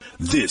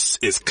This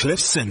is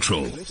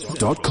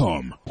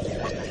CliffCentral.com.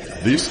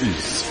 This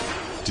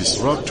is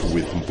Disrupt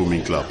with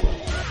Mpumi Nklapo,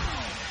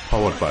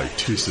 powered by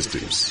Two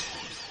Systems.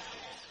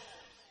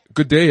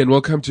 Good day and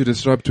welcome to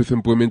Disrupt with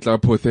Mpumi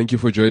Nklapo. Thank you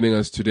for joining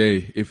us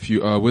today. If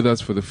you are with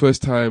us for the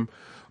first time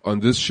on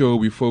this show,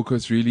 we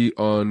focus really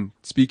on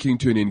speaking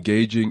to and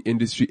engaging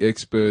industry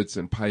experts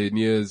and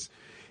pioneers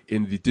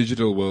in the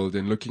digital world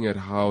and looking at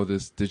how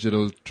this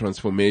digital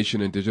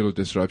transformation and digital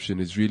disruption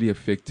is really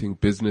affecting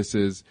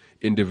businesses,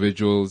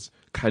 individuals,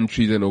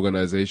 countries and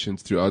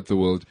organizations throughout the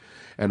world,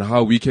 and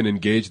how we can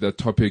engage that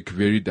topic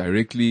very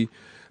directly.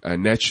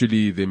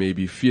 Naturally, there may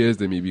be fears,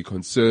 there may be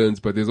concerns,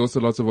 but there's also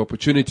lots of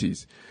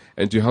opportunities.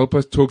 And to help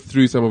us talk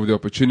through some of the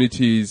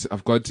opportunities,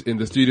 I've got in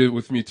the studio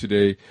with me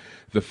today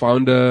the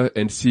founder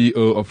and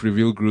CEO of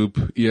Reveal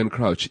Group, Ian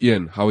Crouch.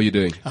 Ian, how are you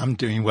doing? I'm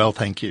doing well,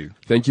 thank you.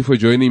 Thank you for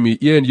joining me.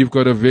 Ian, you've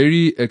got a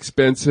very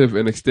expansive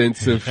and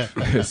extensive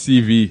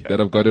CV that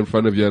I've got in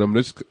front of you, and I'm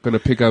just going to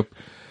pick up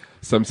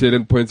some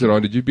salient points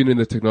around it. You've been in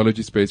the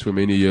technology space for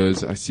many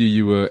years. I see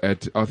you were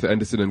at Arthur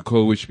Andersen &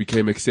 Co., which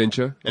became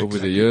Accenture over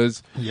the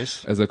years.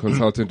 Yes. As a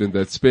consultant in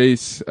that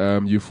space.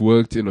 You've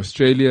worked in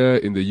Australia,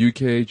 in the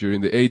UK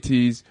during the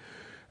 80s.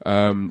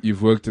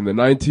 You've worked in the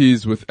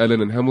 90s with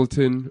Allen &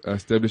 Hamilton,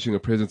 establishing a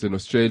presence in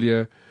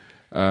Australia.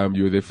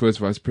 You were their first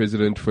vice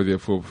president for the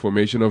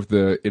formation of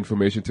the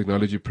information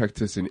technology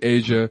practice in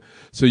Asia.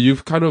 So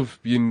you've kind of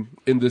been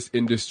in this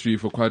industry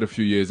for quite a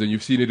few years, and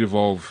you've seen it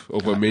evolve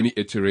over many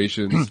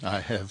iterations.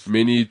 I have.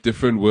 Many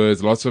different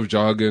words, lots of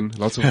jargon,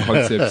 lots of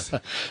concepts,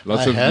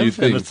 lots of new things.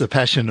 And it's a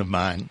passion of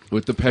mine.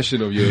 With the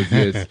passion of yours,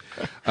 yes.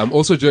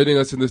 Also joining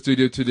us in the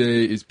studio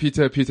today is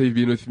Peter. Peter, you've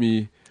been with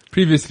me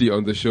previously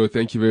on the show.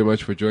 Thank you very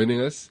much for joining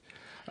us.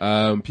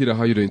 Peter,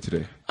 how are you doing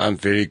today? I'm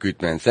very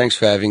good, man. Thanks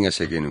for having us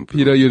again.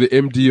 Peter, you're the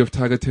MD of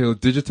Tigertail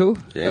Digital.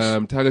 Yes.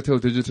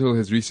 Tigertail Digital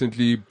has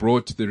recently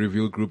brought the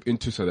Reveal Group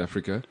into South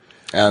Africa.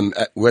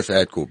 With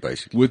AdCorp,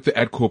 basically. With the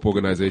AdCorp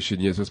organization,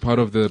 yes. As part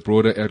of the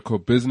broader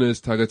AdCorp business,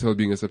 Tigertail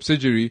being a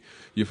subsidiary,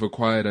 you've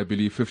acquired, I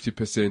believe,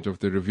 50% of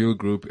the Reveal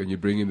Group, and you're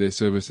bringing their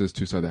services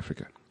to South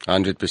Africa.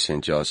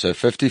 100%, yeah. So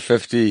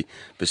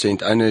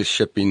 50%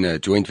 ownership in a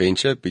joint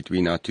venture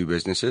between our two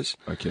businesses.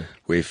 Okay.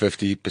 Where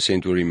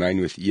 50% will remain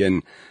with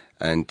Ian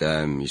and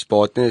his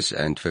partners,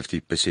 and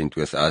 50%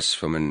 with us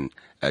from an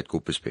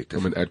AdCorp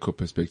perspective. From an AdCorp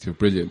perspective,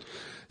 brilliant.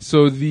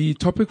 So the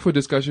topic for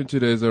discussion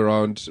today is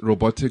around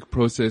robotic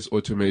process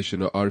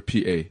automation, or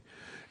RPA.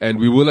 And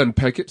we will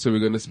unpack it, so we're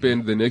going to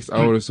spend the next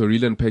hour or so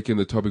really unpacking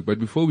the topic. But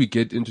before we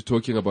get into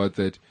talking about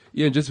that,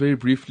 Ian, just very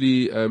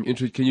briefly,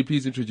 can you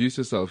please introduce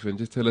yourself and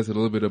just tell us a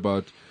little bit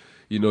about,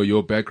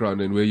 your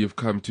background and where you've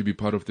come to be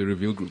part of the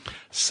Reveal Group?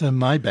 So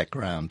my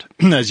background,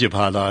 as you've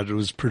highlighted,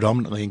 was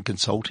predominantly in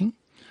consulting.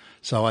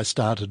 So I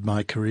started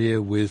my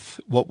career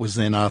with what was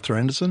then Arthur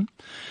Andersen.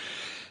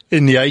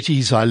 In the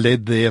 80s, I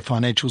led their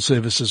financial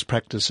services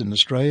practice in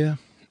Australia.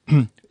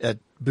 At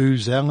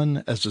Booz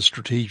Allen, as a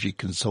strategic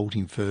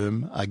consulting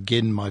firm,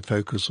 again, my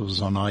focus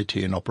was on IT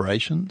and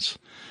operations.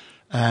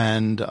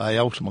 And I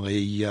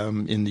ultimately,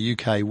 in the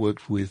UK,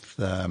 worked with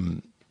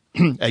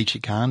A.T.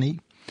 Kearney.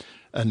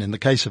 And in the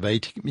case of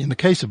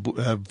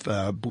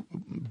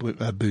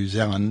Booz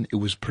Allen, it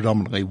was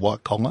predominantly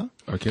white collar.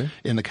 Okay.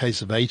 In the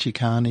case of A.T.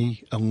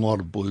 Kearney, a lot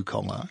of blue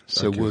collar.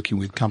 So working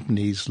with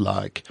companies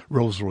like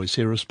Rolls-Royce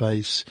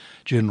Aerospace,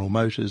 General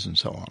Motors, and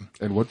so on.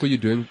 And what were you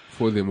doing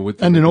for them?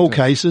 And in all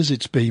cases,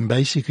 it's been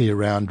basically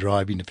around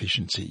driving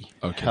efficiency.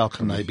 Okay. How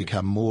can they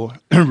become more,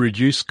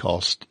 reduce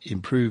cost,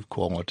 improve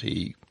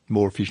quality,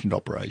 more efficient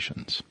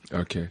operations?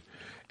 Okay.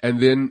 And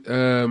then,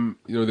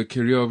 the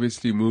career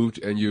obviously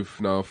moved, and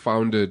you've now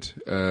founded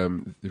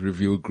the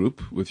Reveal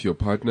Group with your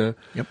partner.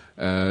 Yep.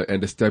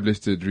 And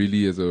established it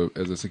really as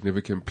a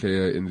significant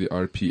player in the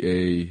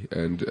RPA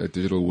and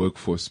digital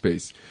workforce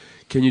space.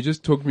 Can you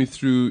just talk me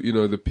through,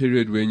 the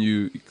period when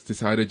you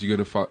decided you're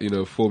going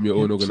to, form your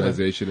own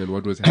organization and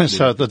what was happening?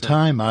 So at the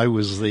time, I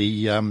was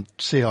the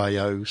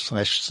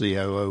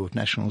CIO/COO of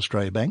National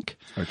Australia Bank.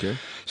 Okay.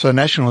 So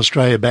National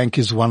Australia Bank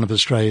is one of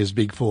Australia's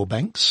big four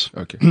banks.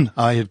 Okay.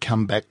 I had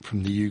come back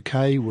from the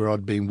UK where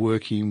I'd been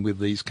working with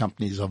these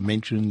companies I've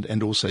mentioned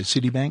and also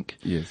Citibank.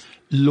 Yes.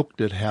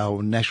 Looked at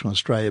how National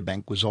Australia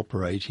Bank was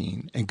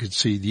operating and could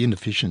see the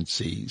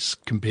inefficiencies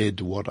compared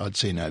to what I'd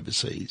seen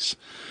overseas.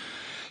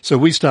 So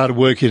we started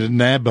working at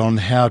NAB on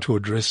how to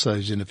address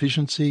those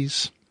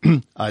inefficiencies.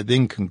 I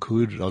then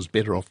concluded I was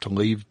better off to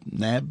leave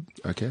NAB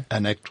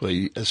and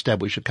actually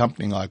establish a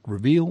company like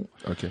Reveal,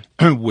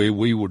 where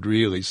we would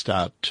really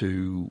start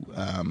to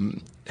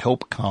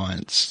help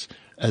clients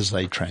as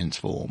they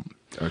transform.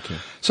 Okay.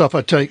 So if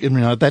I take,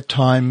 by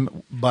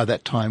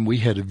that time we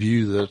had a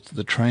view that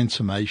the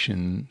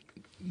transformation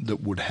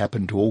that would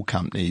happen to all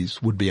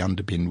companies would be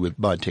underpinned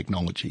by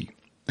technology.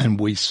 And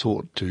we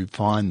sought to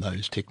find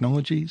those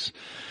technologies.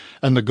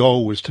 And the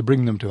goal was to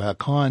bring them to our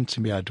clients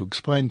and be able to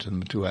explain to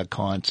them to our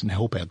clients and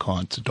help our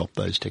clients adopt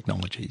those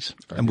technologies.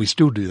 Okay. And we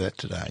still do that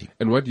today.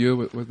 And what year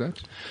was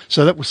that?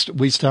 So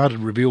we started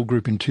Reveal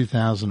Group in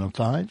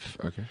 2005.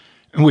 Okay.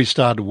 And we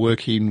started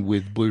working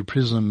with Blue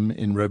Prism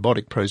in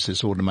robotic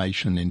process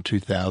automation in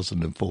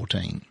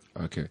 2014.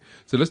 Okay.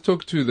 So let's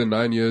talk to the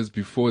 9 years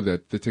before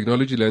that. The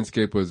technology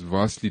landscape was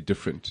vastly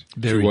different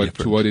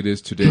to what it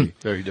is today.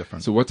 Very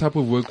different. So what type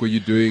of work were you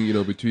doing,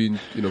 between,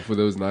 for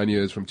those 9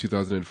 years from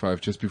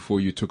 2005, just before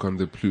you took on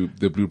the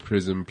Blue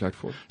Prism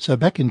platform? So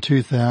back in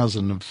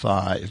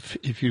 2005,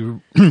 if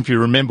you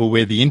remember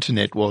where the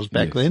internet was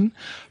back then,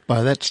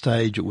 by that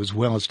stage it was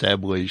well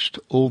established.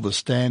 All the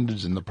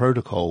standards and the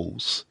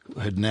protocols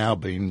had now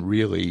been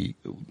really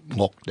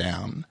locked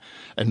down,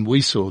 and we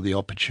saw the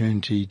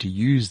opportunity to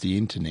use the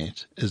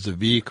internet as a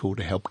vehicle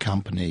to help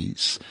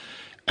companies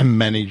and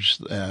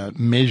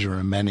measure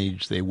and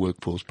manage their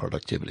workforce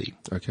productivity.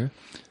 Okay.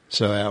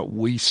 So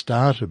we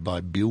started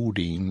by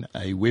building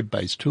a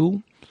web-based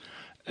tool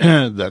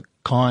that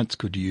clients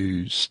could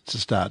use to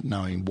start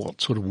knowing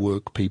what sort of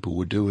work people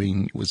were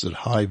doing. Was it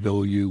high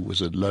value?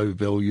 Was it low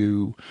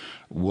value?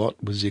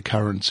 What was the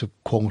occurrence of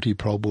quality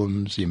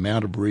problems, the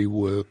amount of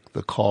rework,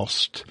 the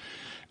cost,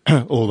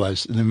 all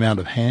those, the amount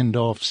of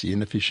handoffs, the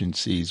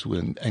inefficiencies,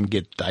 and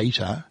get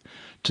data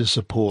to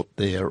support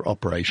their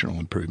operational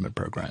improvement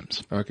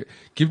programs. Okay.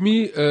 Give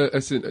me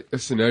a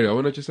scenario. I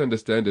want to just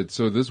understand it.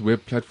 So this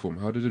web platform,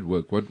 how did it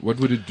work? What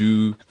would it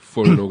do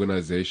for an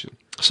organization?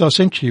 So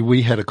essentially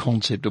we had a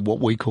concept of what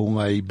we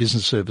call a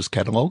business service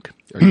catalog.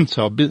 Okay.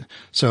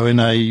 So in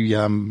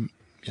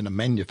a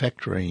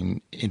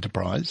manufacturing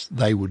enterprise,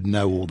 they would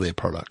know all their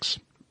products.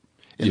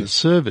 In a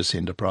service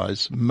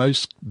enterprise,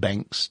 most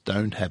banks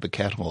don't have a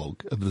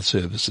catalog of the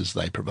services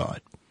they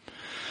provide.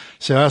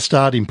 So our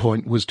starting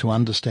point was to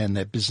understand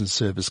that business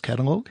service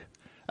catalog,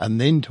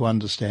 and then to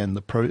understand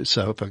the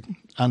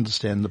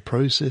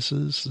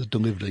processes that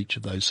delivered each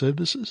of those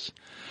services,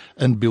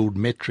 and build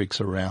metrics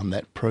around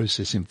that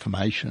process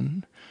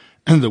information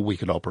and that we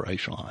could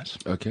operationalize.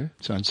 Okay.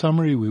 So in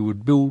summary, we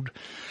would build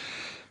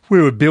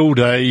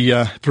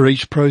for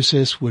each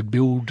process, we'd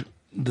build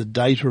the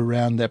data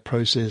around that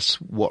process,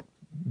 what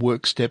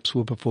work steps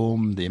were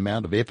performed, the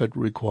amount of effort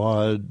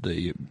required,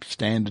 the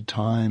standard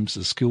times,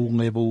 the skill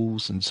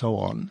levels, and so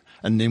on.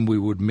 And then we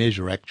would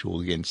measure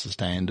actual against the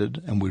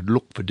standard, and we'd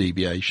look for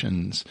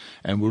deviations,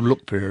 and we'd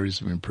look for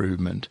areas of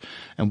improvement,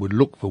 and we'd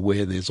look for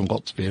where there's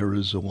lots of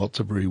errors or lots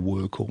of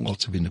rework or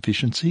lots of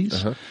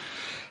inefficiencies,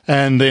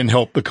 and then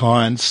help the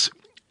clients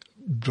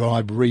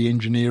drive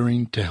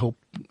re-engineering to help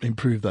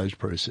improve those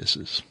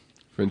processes.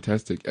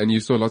 Fantastic. And you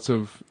saw lots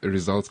of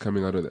results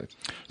coming out of that.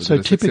 So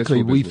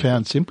typically we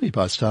found simply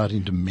by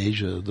starting to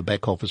measure the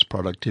back office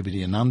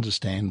productivity and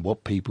understand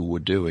what people were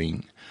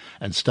doing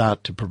and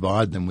start to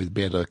provide them with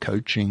better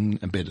coaching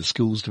and better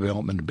skills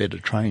development and better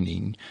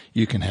training,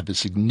 you can have a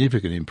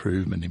significant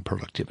improvement in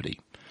productivity.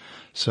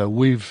 So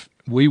we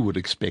would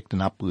expect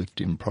an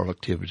uplift in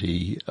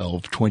productivity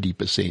of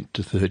 20%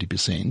 to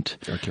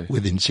 30%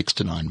 within 6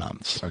 to 9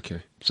 months.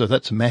 Okay. So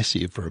that's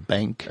massive for a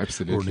bank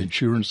or an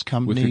insurance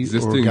company with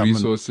existing or a government.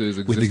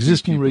 Resources, with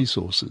existing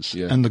resources.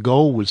 Yeah. And the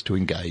goal was to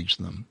engage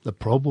them. The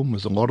problem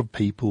was a lot of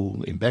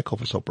people in back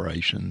office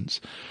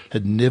operations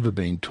had never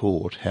been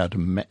taught how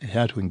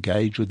to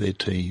engage with their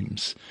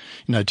teams.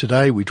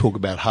 Today we talk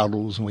about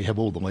huddles and we have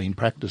all the lean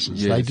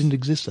practices. They didn't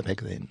exist back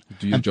then.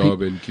 Do your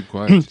job and keep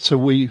quiet. So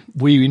we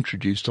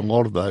introduced a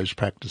lot of those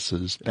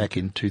practices back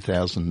in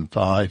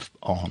 2005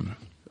 on.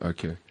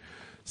 Okay.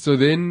 So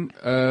then,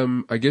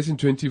 I guess in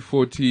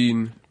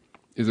 2014,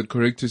 is it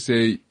correct to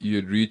say you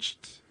had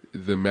reached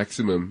the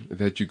maximum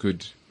that you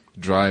could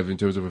drive in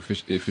terms of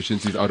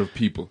efficiencies out of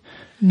people?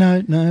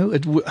 No.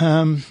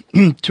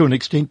 To an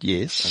extent,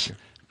 yes. Okay.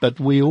 But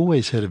we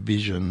always had a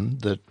vision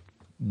that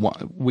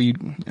we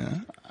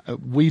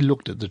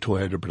looked at the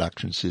Toyota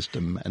production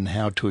system and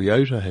how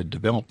Toyota had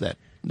developed that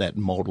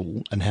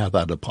model and how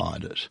they'd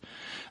applied it.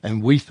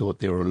 And we thought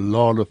there were a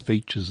lot of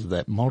features of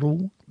that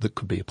model that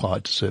could be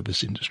applied to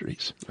service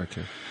industries.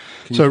 Okay.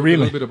 Can you talk a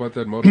little bit about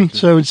that model?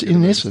 So it's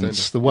in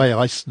essence the way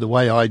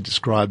I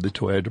describe the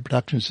Toyota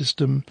production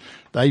system.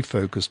 They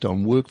focused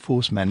on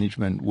workforce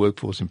management,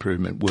 workforce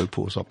improvement,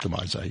 workforce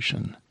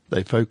optimization.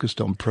 They focused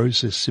on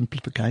process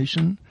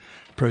simplification,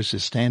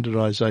 process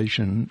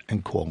standardization,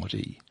 and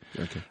quality.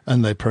 Okay.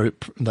 And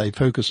they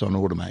focused on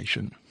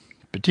automation,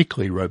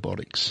 particularly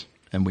robotics.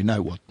 And we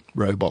know what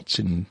robots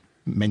in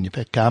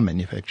car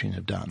manufacturing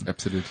have done.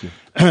 Absolutely.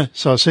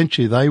 So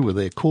essentially they were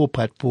their core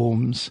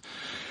platforms.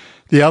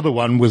 The other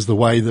one was the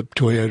way that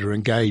Toyota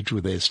engaged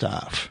with their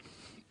staff.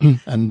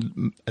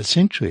 And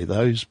essentially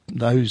those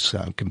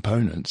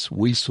components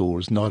we saw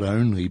as not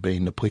only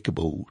being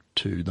applicable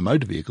to the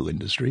motor vehicle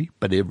industry,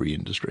 but every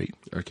industry.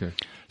 Okay.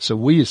 So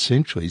we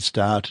essentially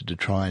started to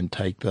try and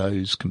take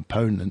those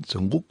components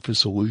and look for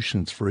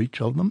solutions for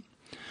each of them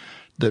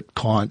that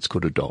clients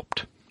could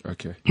adopt.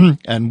 Okay.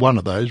 And one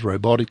of those,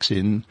 robotics,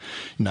 in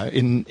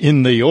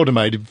the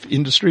automotive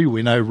industry,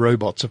 we know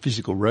robots are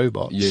physical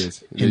robots.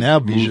 Yes. In our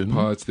vision, move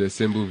parts, they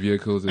assemble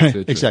vehicles,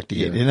 etc.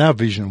 Exactly. Yeah. In our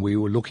vision, we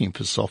were looking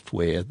for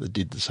software that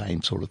did the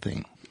same sort of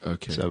thing.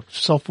 Okay. So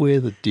software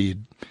that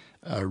did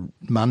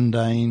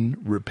mundane,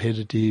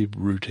 repetitive,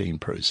 routine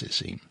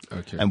processing.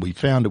 Okay. And we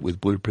found it with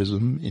Blue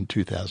Prism in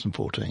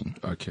 2014.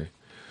 Okay.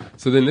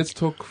 So then let's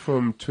talk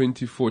from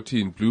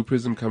 2014. Blue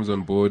Prism comes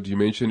on board. You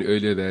mentioned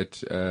earlier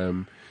that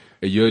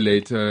a year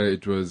later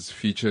it was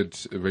featured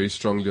very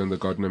strongly on the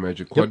Gartner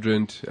Magic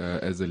Quadrant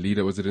as a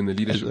leader. Was it in the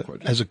leadership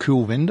quadrant? As a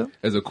cool vendor?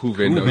 As a cool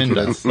vendor. Cool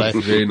vendor. That's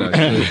very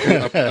nice.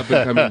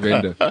 Up-and-coming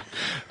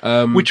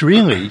vendor. Which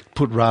really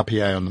put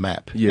RPA on the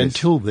map. Yes.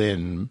 Until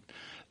then,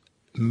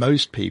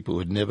 most people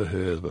had never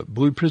heard of it.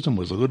 Blue Prism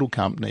was a little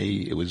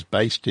company. It was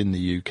based in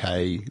the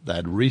UK.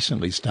 They'd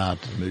recently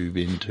started to move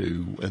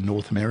into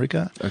North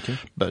America. Okay.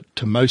 But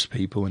to most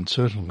people, and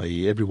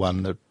certainly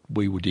everyone that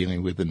we were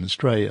dealing with in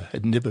Australia,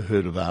 had never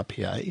heard of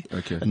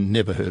RPA and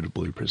never heard of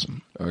Blue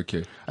Prism.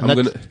 Okay.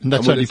 And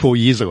that's only 4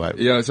 years ago.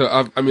 Yeah, so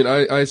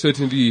I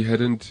certainly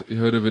hadn't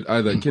heard of it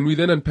either. Can we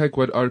then unpack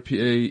what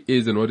RPA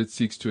is and what it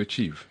seeks to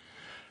achieve?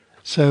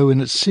 So in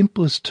its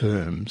simplest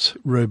terms,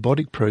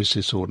 robotic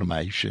process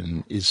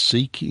automation is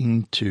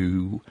seeking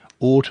to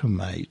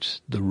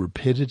automate the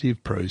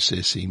repetitive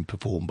processing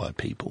performed by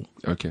people.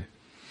 Okay.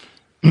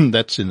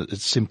 That's in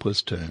its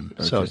simplest term.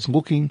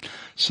 Okay.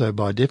 So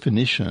by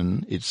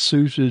definition, it's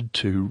suited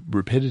to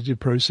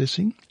repetitive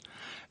processing,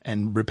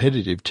 and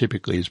repetitive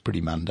typically is pretty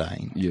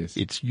mundane. Yes.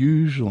 It's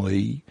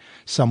usually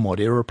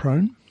somewhat error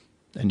prone,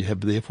 and you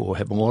therefore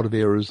have a lot of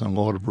errors and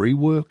a lot of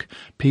rework.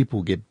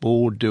 People get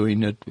bored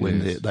doing it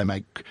when Yes. they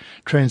make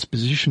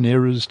transposition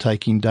errors,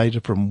 taking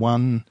data from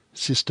one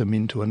system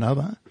into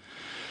another.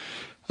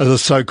 The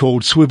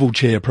so-called swivel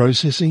chair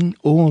processing,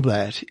 all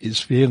that is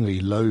fairly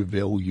low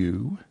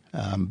value,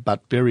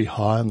 but very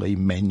highly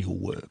manual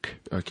work.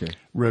 Okay.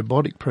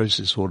 Robotic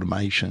process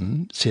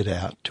automation set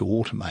out to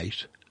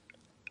automate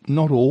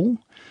not all,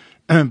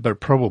 but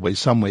probably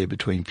somewhere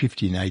between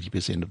 50 and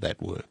 80% of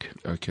that work.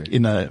 Okay.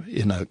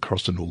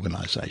 Across an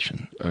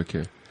organisation.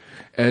 Okay.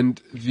 And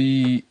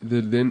the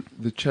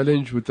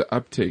challenge with the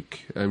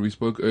uptake, and we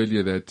spoke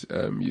earlier that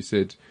you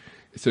said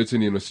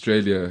certainly in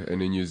Australia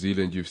and in New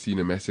Zealand you've seen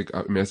a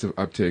massive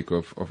uptake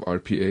of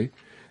RPA,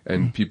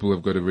 and people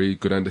have got a very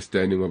good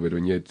understanding of it,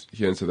 and yet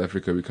here in South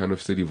Africa we're kind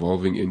of still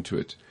evolving into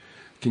it.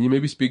 Can you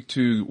maybe speak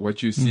to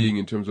what you're seeing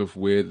in terms of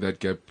where that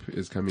gap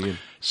is coming in?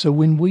 So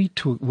when we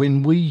took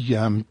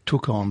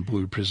on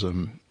Blue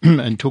Prism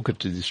and took it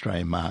to the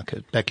Australian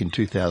market back in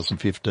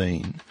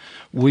 2015,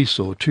 we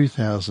saw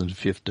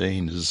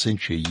 2015 as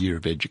essentially a year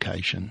of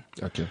education.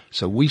 Okay.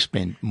 So we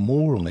spent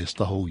more or less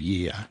the whole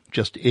year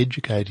just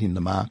educating the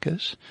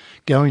market,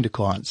 going to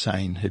clients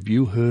saying, have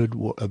you heard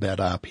about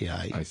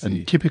RPA? I see.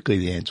 And typically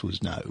the answer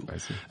was no. I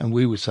see. And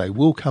we would say,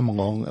 we'll come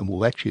along and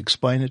we'll actually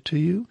explain it to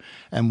you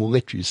and we'll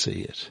let you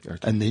see it. Okay.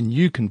 And then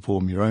you can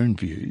form your own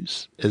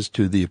views as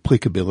to the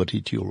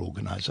applicability to your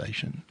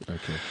organisation.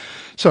 Okay.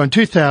 So in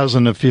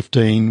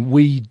 2015,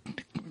 we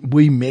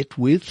met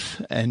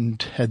with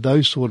and had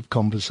those sort of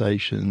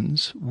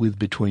conversations with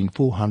between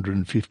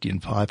 450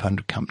 and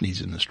 500 companies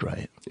in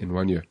Australia. In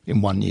 1 year?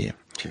 In 1 year.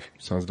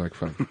 Sounds like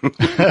fun.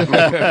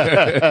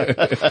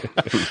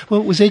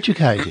 Well, it was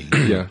educating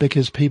Yeah.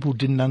 because people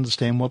didn't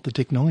understand what the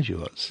technology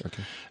was.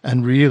 Okay.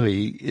 And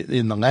really,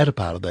 in the latter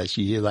part of that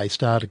year, they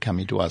started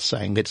coming to us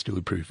saying, let's do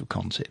a proof of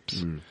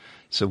concepts.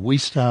 So we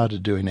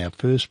started doing our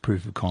first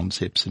proof of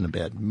concepts in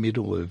about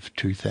middle of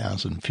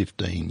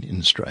 2015 in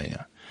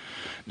Australia.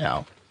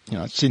 Now,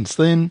 since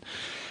then,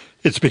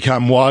 it's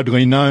become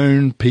widely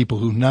known, people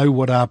who know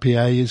what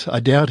RPA is.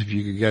 I doubt if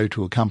you could go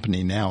to a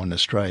company now in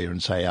Australia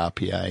and say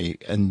RPA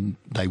and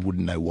they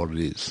wouldn't know what it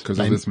is. Because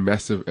of this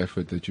massive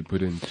effort that you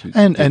put into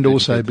and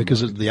also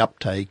because of the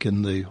uptake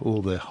and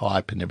all the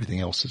hype and everything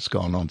else that's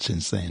gone on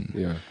since then.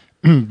 Yeah.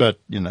 But,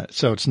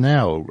 so it's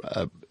now,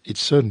 it's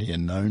certainly a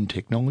known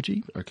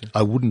technology. Okay.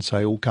 I wouldn't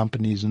say all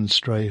companies in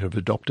Australia have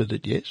adopted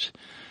it yet,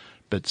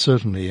 but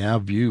certainly our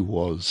view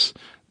was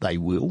they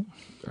will.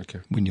 Okay.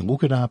 When you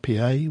look at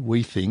RPA,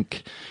 we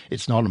think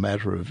it's not a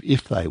matter of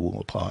if they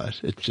will apply it,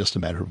 it's just a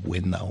matter of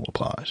when they'll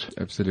apply it.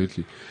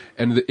 Absolutely.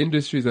 And the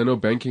industries, I know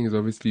banking has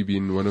obviously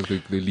been one of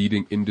the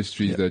leading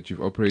industries that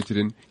you've operated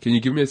in. Can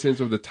you give me a sense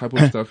of the type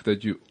of stuff the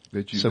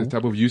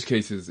type of use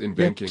cases in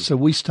banking? So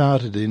we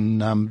started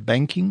in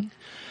banking.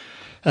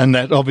 And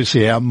that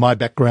obviously my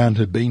background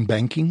had been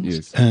banking.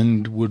 Yes.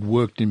 And would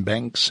worked in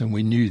banks, and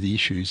we knew the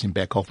issues in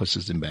back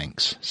offices in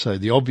banks. So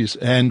the obvious,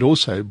 and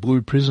also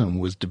Blue Prism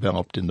was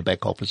developed in the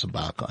back office of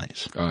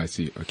Barclays. Oh, I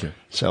see. Okay.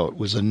 So it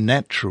was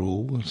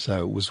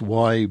so it was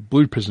why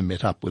Blue Prism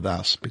met up with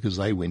us, because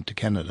they went to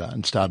Canada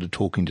and started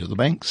talking to the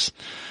banks,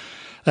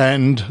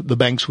 and the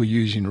banks were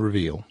using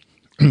Reveal.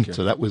 Okay.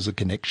 So that was the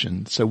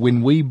connection. So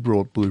when we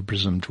brought Blue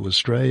Prism to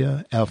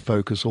Australia, our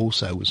focus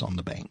also was on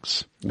the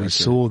banks. We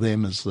saw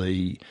them as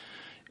a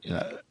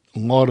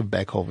lot of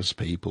back office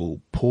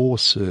people, poor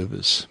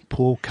service,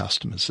 poor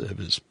customer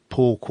service,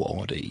 poor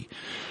quality,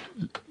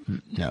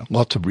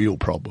 lots of real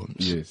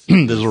problems. Yes.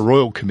 There's a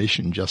Royal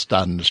Commission just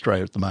started in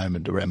Australia at the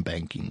moment around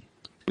banking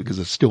because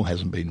it still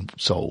hasn't been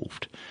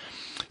solved.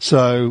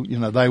 So,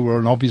 they were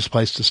an obvious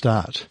place to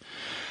start.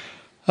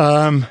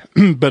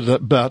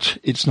 But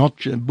it's not,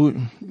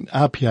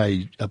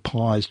 RPA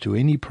applies to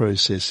any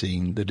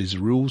processing that is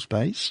rules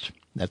based.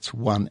 That's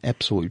one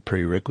absolute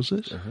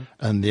prerequisite.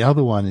 And the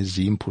other one is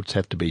the inputs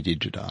have to be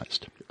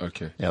digitized.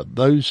 Okay. Now,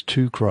 those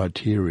two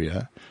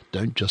criteria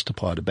don't just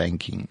apply to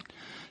banking.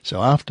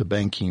 So after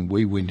banking,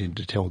 we went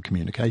into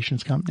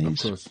telecommunications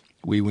companies. Of course.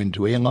 We went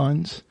to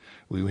airlines.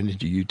 We went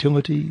into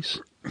utilities.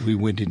 We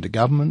went into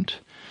government.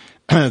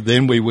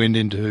 Then we went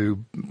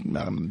into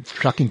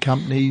trucking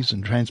companies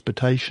and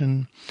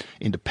transportation,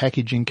 into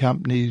packaging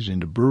companies,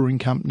 into brewing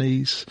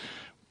companies.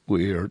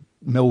 We're at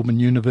Melbourne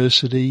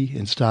University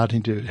and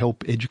starting to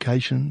help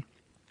education.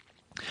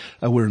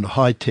 We're in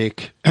high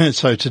tech.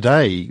 So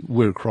today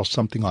we're across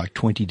something like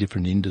 20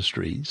 different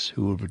industries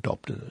who have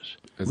adopted it.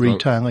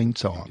 Retailing,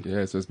 so on.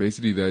 Yeah, so it's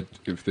basically that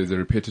if there's a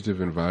repetitive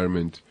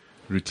environment,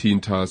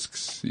 routine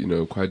tasks,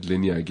 quite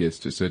linear, I guess,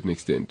 to a certain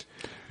extent,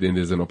 then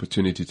there's an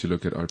opportunity to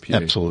look at RPA.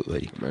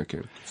 Absolutely. Okay.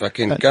 If I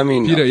can come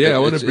in. Peter, I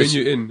want to bring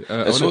you in.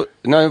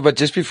 No, but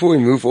just before we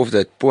move off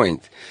that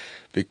point,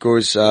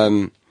 because,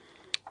 we're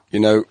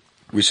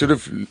sort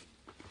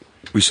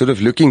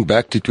of looking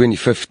back to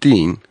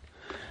 2015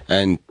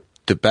 and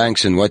the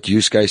banks and what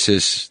use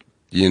cases,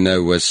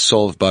 was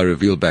solved by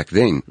Reveal back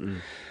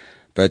then.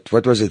 But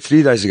what was it,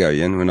 3 days ago,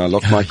 Ian, when I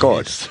locked my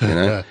card,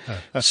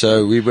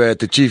 So we were at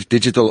the Chief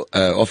Digital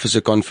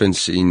Officer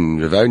Conference in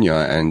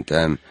Rivonia, and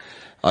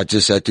I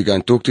just had to go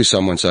and talk to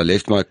someone, so I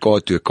left my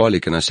card to a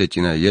colleague, and I said,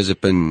 here's a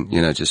PIN,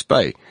 just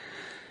pay.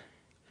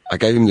 I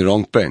gave him the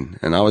wrong PIN,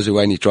 and I was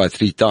away, and he tried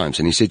 3 times,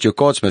 and he said, your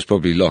card's most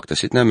probably locked. I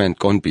said, no, man,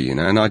 can't be,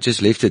 and I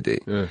just left it there.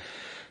 Yeah.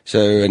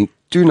 So, and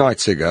 2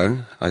 nights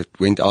ago, I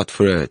went out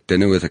for a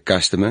dinner with a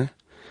customer.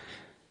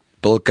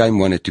 Bill came,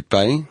 wanted to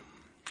pay.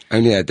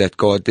 Only had that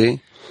card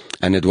there,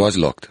 and it was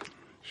locked.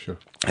 Sure.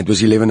 It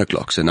was 11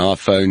 o'clock, so now I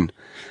phone,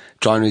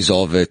 try and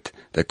resolve it.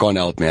 They can't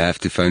help me. I have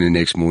to phone the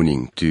next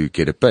morning to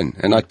get a PIN.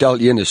 And I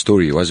tell Ian a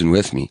story. He wasn't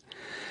with me.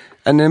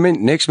 And then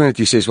next minute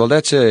he says, well,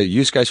 that's a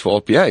use case for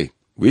RPA.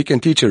 We can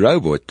teach a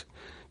robot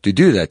to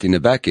do that in the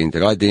back end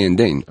right there and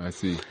then. I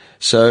see.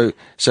 So,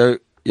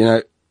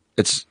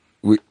 it's,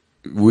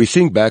 we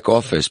think back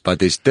office, but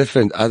there's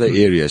different other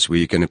areas where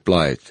you can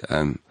apply it.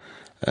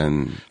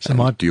 So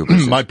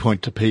my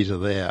point to Peter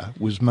there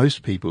was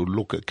most people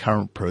look at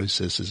current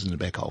processes in the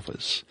back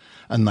office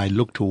and they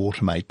look to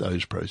automate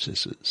those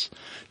processes.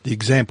 The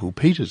example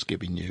Peter's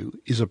giving you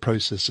is a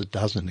process that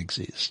doesn't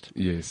exist.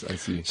 Yes, I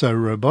see. So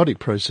robotic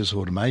process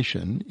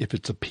automation, if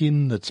it's a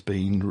PIN that's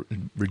been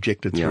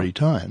rejected 3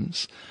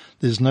 times,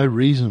 there's no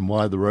reason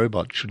why the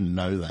robot shouldn't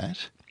know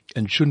that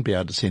and shouldn't be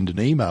able to send an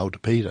email to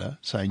Peter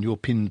saying your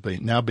PIN's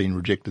now been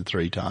rejected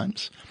 3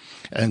 times.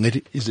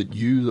 And is it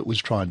you that was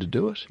trying to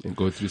do it? And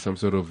go through some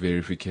sort of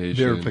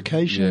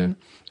verification.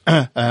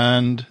 Yeah.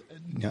 And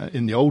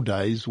in the old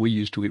days, we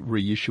used to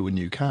reissue a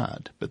new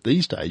card. But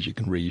these days, you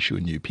can reissue a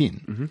new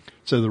PIN. Mm-hmm.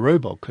 So the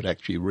robot could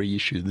actually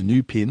reissue the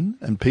new PIN,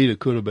 and Peter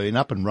could have been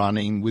up and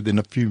running within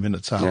a few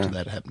minutes after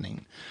that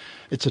happening.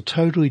 It's a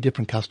totally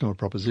different customer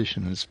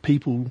proposition. It's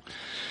people.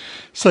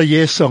 So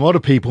yes, a lot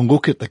of people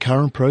look at the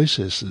current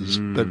processes,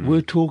 but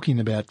we're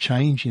talking about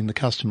changing the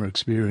customer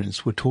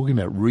experience. We're talking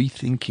about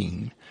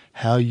rethinking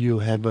how you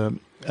have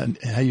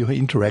how you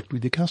interact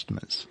with your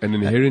customers. And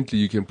inherently,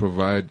 you can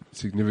provide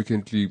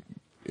significantly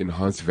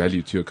enhanced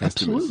value to your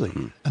customers.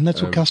 Absolutely. And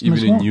that's what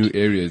customers even want. in new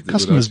areas.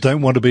 Customers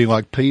don't want to be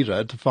like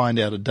Peter to find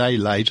out a day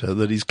later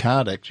that his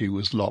card actually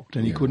was locked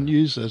and he couldn't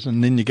use it,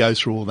 and then you go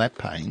through all that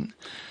pain.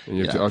 And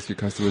you have to ask your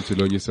customer to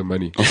loan you some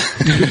money.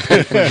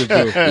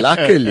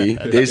 Luckily,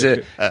 there's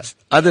a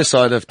other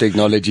side of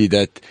technology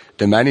that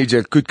the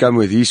manager could come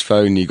with his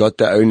phone. He got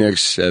the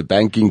owner's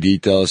banking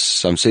details,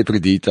 some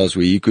separate details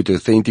where he could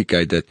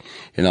authenticate that,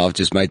 I've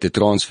just made the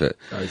transfer.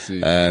 I see.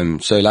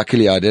 So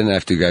luckily I didn't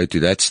have to go to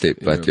that step,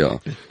 but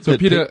So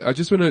Peter, I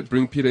just want to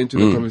bring Peter into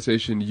the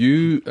conversation.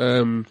 You,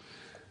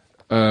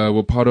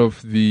 were part of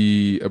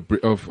the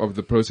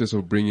process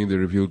of bringing the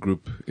Reveal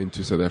Group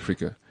into South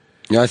Africa.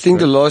 Yeah, I think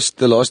the last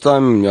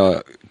time,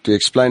 to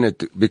explain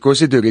it,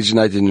 because it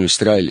originated in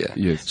Australia.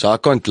 Yes. So I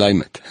can't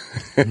claim it.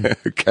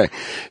 Okay.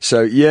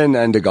 So Ian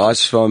and the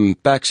guys from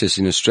Paxis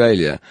in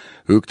Australia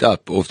hooked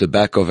up off the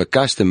back of a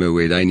customer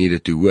where they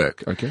needed to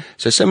work. Okay.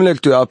 So similar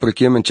to our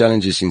procurement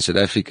challenges in South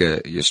Africa,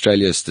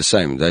 Australia is the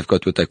same. They've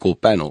got what they call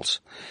panels.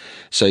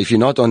 So if you're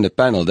not on the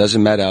panel,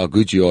 doesn't matter how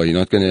good you are, you're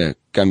not going to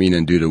come in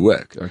and do the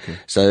work. Okay.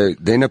 So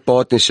then a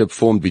partnership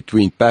formed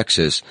between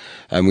Paxis,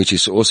 which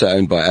is also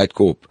owned by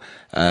Adcorp,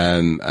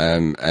 and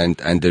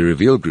the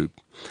Reveal Group.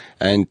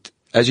 And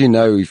as you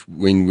know,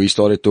 when we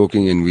started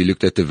talking and we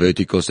looked at the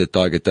verticals that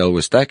Tigertail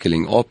was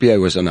tackling, RPA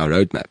was on our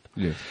roadmap.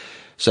 Yes.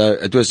 So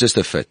it was just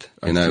a fit.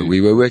 We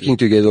were working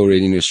together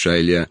already in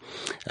Australia.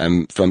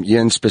 From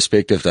Ian's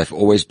perspective, they've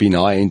always been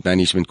high-end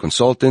management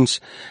consultants,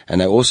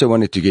 and they also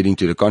wanted to get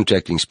into the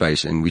contracting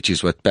space, and which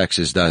is what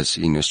Paxis does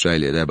in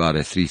Australia. They're about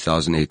a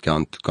 3,000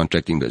 headcount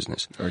contracting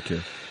business. Okay.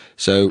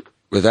 So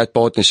with that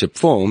partnership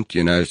formed,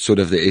 sort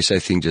of the SA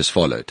thing just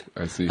followed.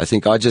 I see. I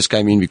think I just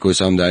came in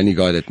because I'm the only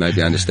guy that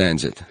maybe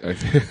understands it.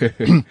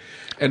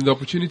 And the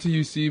opportunity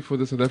you see for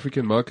the South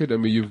African market, I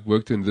mean, you've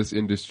worked in this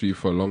industry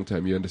for a long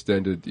time. You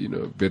understand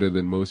it, better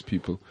than most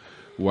people.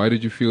 Why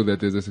did you feel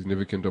that there's a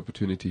significant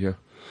opportunity here?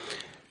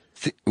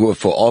 Well,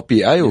 for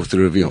RPA or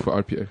through Reveal?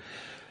 For RPA.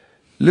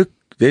 Look,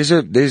 there's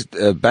a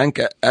bank,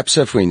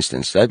 ABSA, for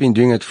instance. They've been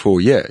doing it for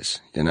years,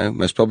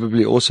 most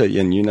probably also,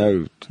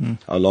 Ian,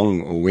 how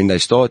long or when they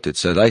started.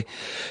 So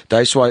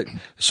that's why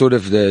sort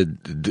of the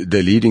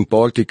leading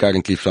party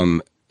currently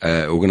from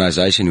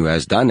organization who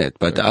has done it,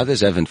 but the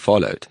others haven't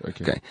followed.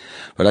 Okay.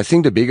 But I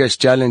think the biggest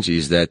challenge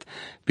is that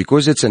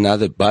because it's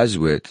another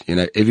buzzword,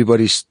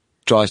 everybody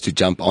tries to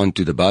jump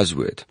onto the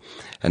buzzword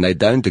and they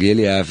don't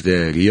really have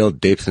the real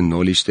depth and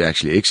knowledge to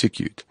actually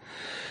execute.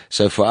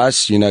 So for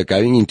us,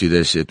 going into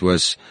this, it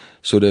was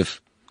sort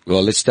of,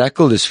 well, let's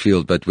tackle this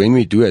field, but when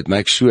we do it,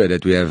 make sure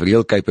that we have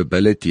real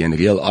capability and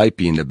real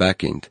IP in the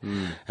back end.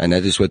 And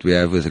that is what we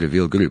have with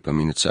Reveal Group. I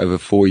mean, it's over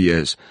 4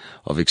 years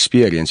of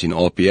experience in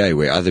RPA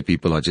where other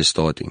people are just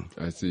starting.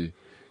 I see.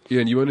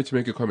 Ian, you wanted to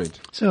make a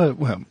comment? So,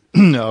 well,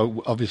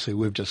 obviously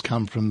we've just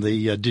come from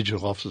the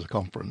Digital Officer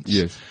Conference.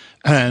 Yes.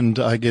 And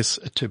I guess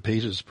to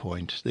Peter's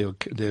point,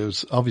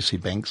 there's obviously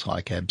banks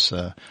like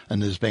ABSA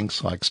and there's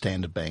banks like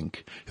Standard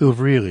Bank who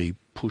have really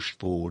pushed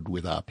forward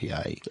with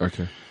RPA.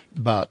 Okay.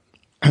 But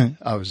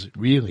I was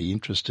really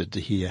interested to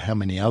hear how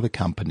many other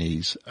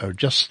companies are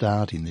just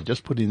starting. They're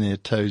just putting their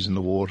toes in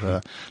the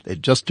water. They're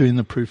just doing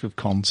the proof of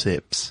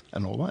concepts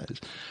and all those.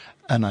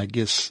 And I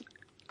guess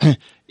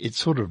it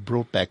sort of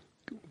brought back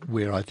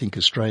where I think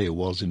Australia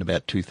was in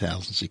about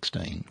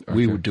 2016. Okay.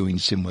 We were doing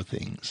similar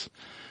things.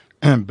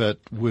 But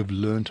we've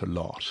learnt a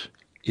lot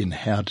in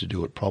how to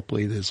do it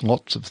properly. There's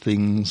lots of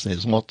things.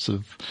 There's lots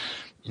of,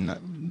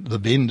 the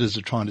vendors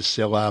are trying to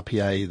sell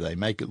RPA. They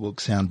make it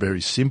sound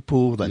very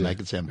simple. They make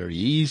it sound very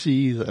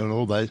easy and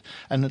all those.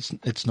 And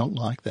it's not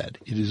like that.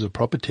 It is a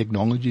proper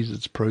technology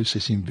that's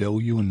processing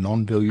value and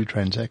non-value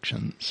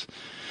transactions.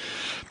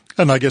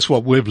 And I guess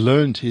what we've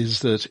learned is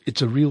that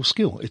it's a real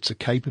skill. It's a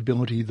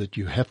capability that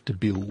you have to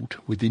build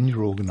within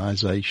your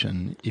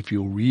organisation if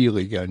you're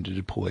really going to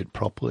deploy it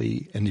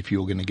properly and if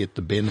you're going to get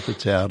the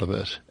benefits out of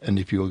it and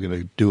if you're going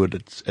to do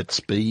it at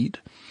speed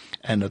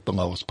and at the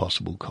lowest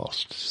possible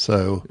cost.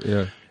 So,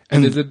 yeah.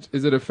 And is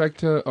it a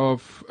factor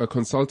of a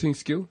consulting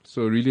skill?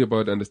 So really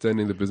about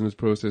understanding the business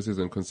processes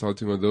and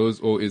consulting on those,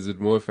 or is it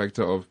more a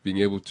factor of being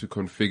able to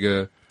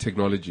configure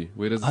technology?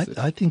 Where does it sit?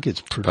 I think it's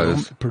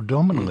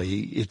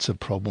predominantly it's a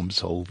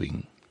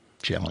problem-solving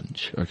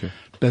challenge. Okay.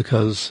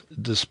 Because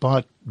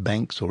despite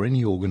banks or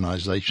any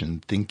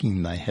organisation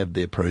thinking they have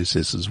their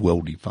processes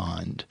well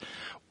defined,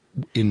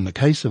 in the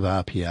case of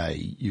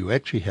RPA, you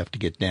actually have to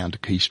get down to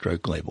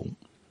keystroke level.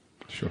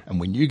 Sure. And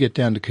when you get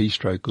down to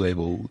keystroke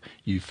level,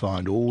 you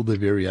find all the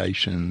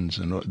variations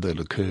that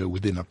occur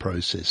within a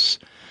process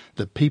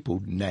that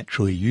people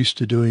naturally used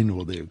to doing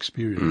or they're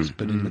experienced.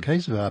 But in the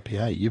case of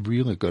RPA, you've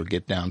really got to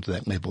get down to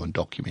that level and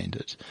document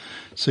it.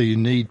 So you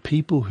need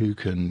people who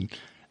can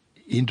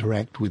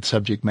interact with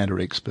subject matter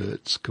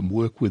experts, can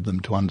work with them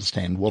to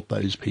understand what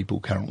those people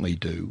currently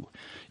do.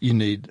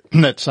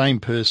 That same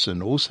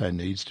person also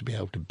needs to be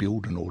able to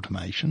build an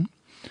automation.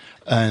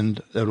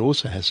 And it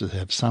also has to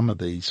have some of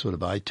these sort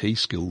of IT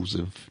skills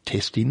of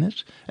testing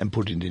it and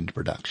putting it into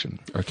production.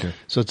 Okay.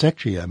 So it's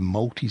actually a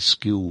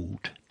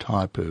multi-skilled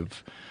type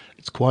of,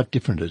 it's quite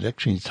different. It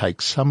actually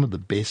takes some of the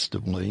best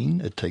of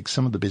Lean. It takes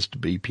some of the best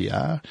of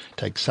BPR,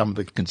 takes some of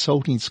the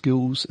consulting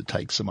skills, it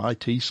takes some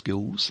IT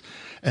skills,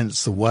 and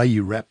it's the way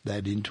you wrap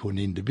that into an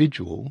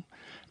individual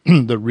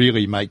that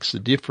really makes the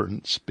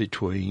difference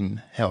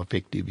between how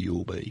effective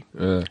you'll be.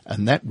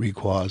 And that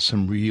requires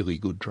some really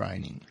good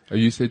training.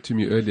 You said to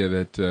me earlier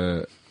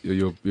that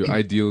your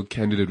ideal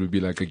candidate would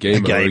be like a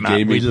gamer or a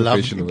gaming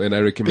professional, and I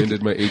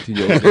recommended my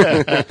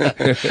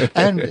 18-year-old.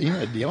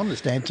 And, the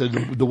honest answer,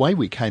 the way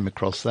we came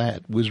across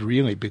that was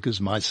really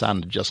because my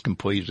son had just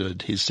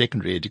completed his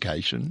secondary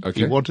education.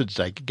 Okay. He wanted to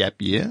take a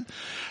gap year,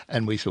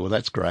 and we thought, well,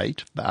 that's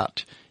great,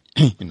 but,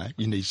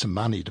 you need some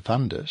money to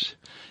fund it.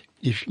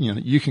 If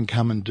you can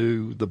come and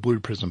do the Blue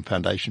Prism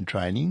Foundation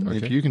training, okay.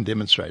 If you can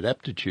demonstrate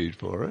aptitude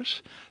for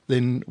it,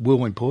 then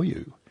we'll employ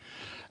you.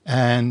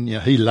 And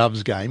he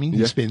loves gaming.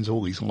 He spends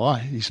all his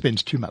life. He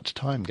spends too much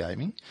time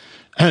gaming.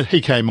 He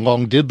came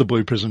along, did the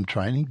Blue Prism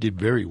training, did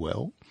very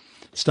well.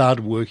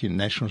 Started working at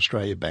National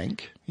Australia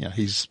Bank.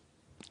 He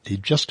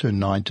just turned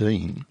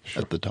 19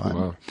 at the time,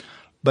 wow.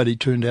 But he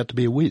turned out to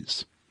be a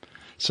whiz.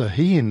 So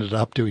he ended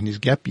up doing his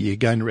gap year,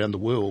 going around the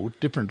world,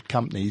 different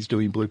companies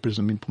doing Blue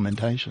Prism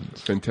implementations.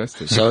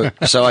 Fantastic.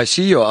 So I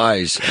see your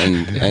eyes,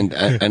 and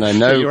I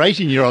know so your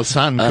 18-year-old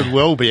son could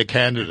well be a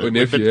candidate. Or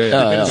nephew,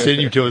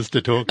 send him to us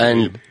to talk to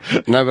him.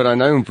 No, but I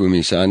know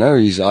Mpumi, so I know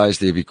his eyes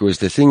there, because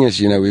the thing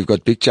is, we've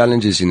got big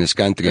challenges in this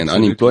country, and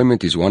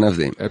unemployment is one of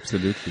them.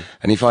 Absolutely.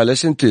 And if I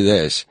listen to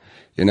this,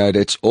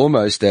 that's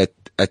almost that.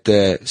 At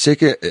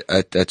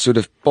sort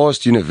of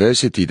past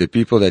university, the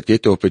people that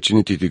get the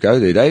opportunity to go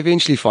there, they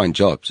eventually find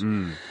jobs.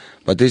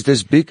 But there's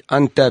this big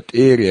untapped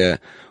area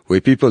where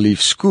people leave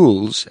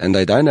schools and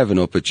they don't have an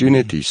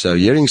opportunity. So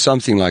hearing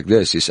something like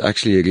this is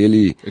actually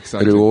really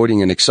Exciting.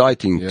 rewarding and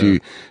exciting Yeah.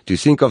 to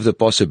think of the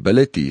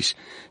possibilities,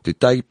 to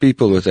take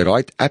people with the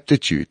right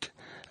aptitude,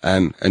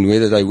 and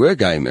whether they were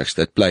gamers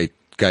that played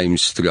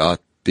games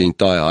throughout the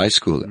entire high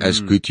school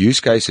as good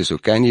use cases or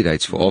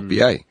candidates for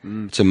RPA.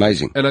 It's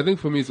amazing. And I think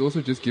for me, it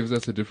also just gives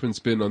us a different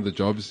spin on the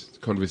jobs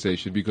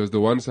conversation, because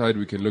the one side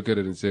we can look at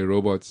it and say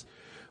robots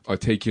are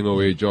taking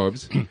away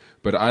jobs,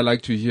 but I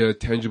like to hear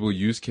tangible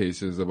use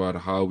cases about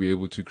how we're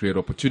able to create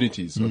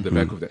opportunities on the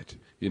back of that.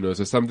 You know,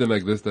 so something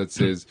like this that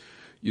says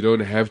you don't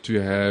have to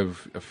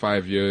have a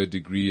 5-year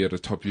degree at a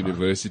top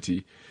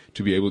university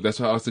to be able. That's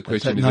why I asked the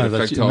question: is it a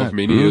factor of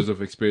many years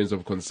of experience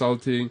of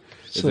consulting?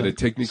 Is it a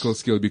technical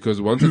skill?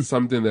 Because once it's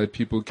something that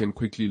people can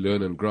quickly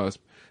learn and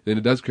grasp, then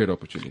it does create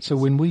opportunities. So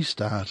when we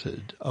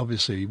started,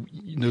 obviously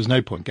there was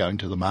no point going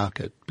to the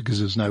market because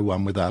there's no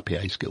one with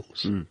RPA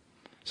skills.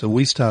 So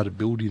we started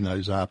building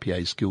those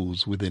RPA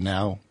skills within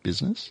our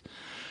business,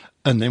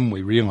 and then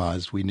we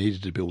realised we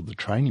needed to build the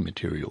training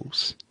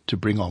materials to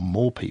bring on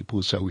more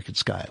people so we could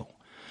scale.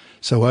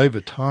 So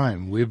over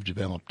time, we've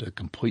developed a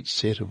complete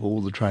set of all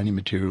the training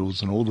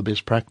materials and all the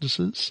best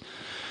practices,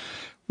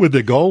 with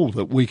the goal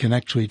that we can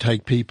actually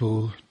take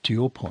people, to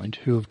your point,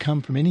 who have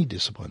come from any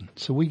discipline.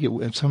 So we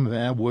get some of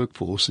our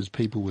workforce is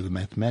people with a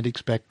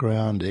mathematics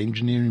background,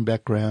 engineering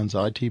backgrounds,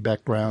 IT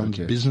backgrounds,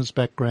 business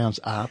backgrounds,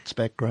 arts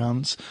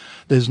backgrounds.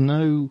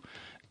 And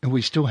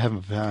we still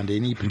haven't found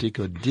any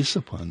particular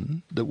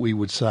discipline that we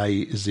would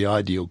say is the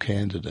ideal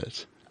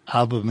candidate,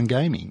 other than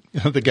gaming.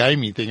 The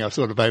gaming thing, I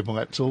sort of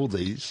overlaps all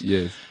these.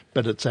 Yes.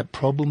 But it's that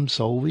problem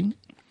solving,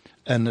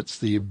 and it's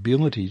the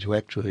ability to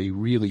actually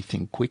really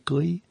think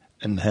quickly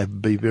and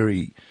be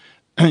very,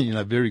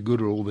 very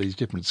good at all these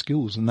different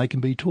skills, and they can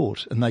be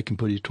taught, and they can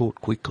be taught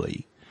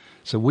quickly.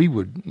 So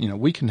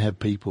we can have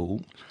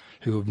people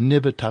who have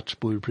never touched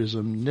Blue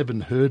Prism, never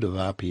heard of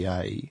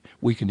RPA.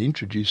 We can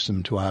introduce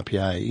them to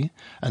RPA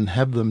and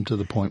have them to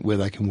the point where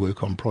they can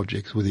work on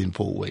projects within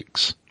 4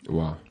 weeks.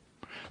 Wow.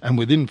 And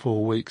within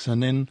 4 weeks.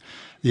 And then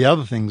the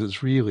other thing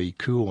that's really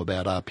cool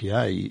about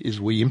RPA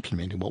is we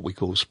implement what we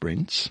call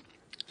sprints.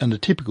 And a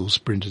typical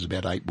sprint is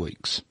about 8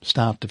 weeks,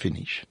 start to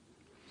finish.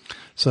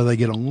 So they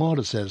get a lot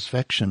of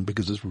satisfaction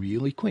because it's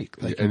really quick.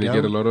 They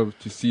get a lot of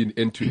to see an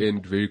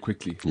end-to-end very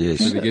quickly. Yes.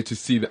 So they get to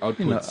see the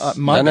outputs.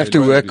 You don't have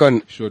to work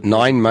on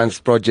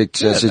 9-month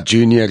projects as a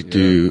junior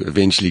to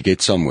eventually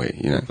get somewhere,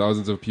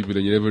 Thousands of people,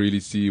 and you never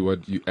really see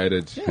what you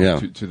added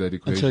to that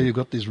equation. And so you've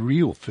got this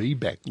real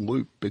feedback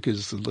loop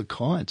because the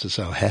clients are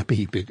so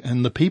happy,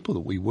 and the people that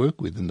we work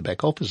with in the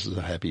back offices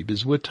are happy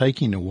because we're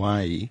taking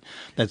away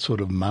that sort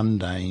of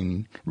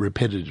mundane,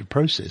 repetitive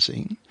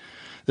processing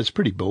that's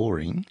pretty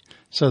boring,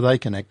 so they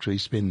can actually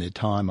spend their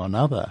time on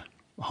other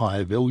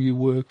higher value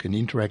work and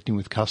interacting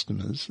with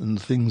customers and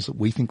the things that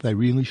we think they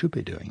really should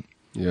be doing.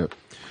 Yeah.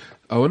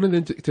 I want to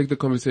then take the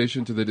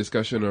conversation to the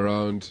discussion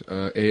around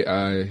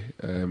AI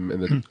and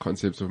the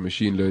concepts of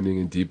machine learning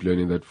and deep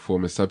learning that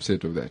form a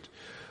subset of that.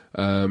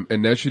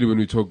 And naturally, when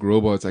we talk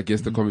robots, I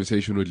guess the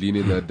conversation would lean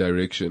in that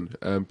direction.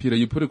 Peter,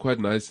 you put it quite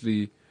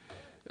nicely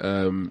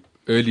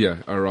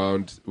earlier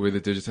around where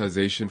the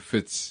digitization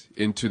fits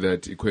into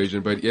that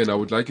equation. But Ian, I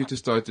would like you to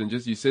start and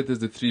you said there's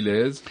the 3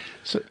 layers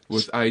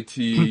with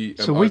IT.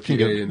 So we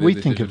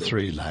think of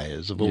 3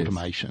 layers of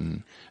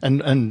automation.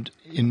 And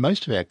in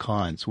most of our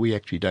clients, we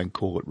actually don't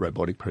call it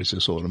robotic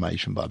process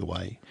automation, by the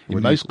way.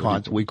 In most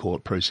clients, we call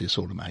it process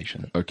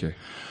automation. Okay.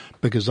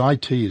 Because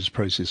IT is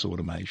process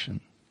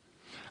automation.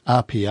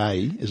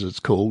 RPA, as it's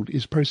called,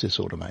 is process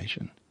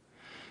automation.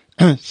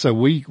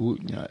 So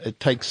it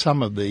takes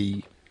some of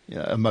the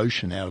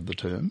emotion out of the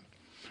term.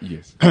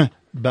 Yes.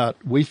 But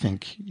we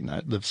think,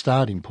 the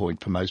starting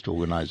point for most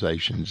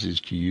organisations is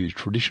to use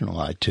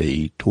traditional IT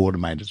to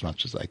automate as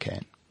much as they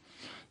can.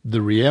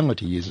 The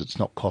reality is it's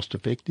not cost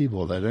effective,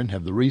 or they don't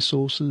have the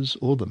resources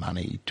or the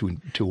money to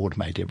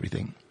automate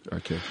everything.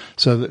 Okay.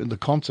 So the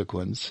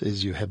consequence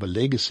is you have a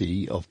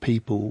legacy of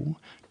people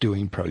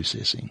doing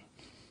processing.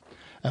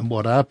 And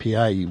what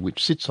RPA,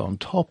 which sits on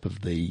top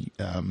of the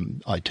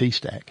IT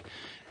stack,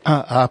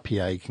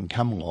 RPA can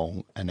come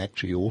along and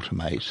actually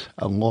automate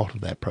a lot of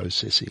that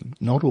processing,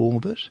 not all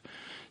of it.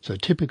 So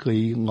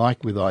typically,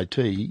 like with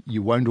IT,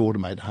 you won't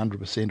automate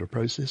 100% of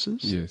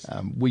processes. Yes.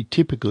 We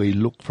typically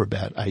look for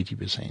about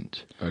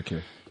 80%.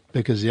 Okay.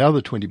 Because the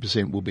other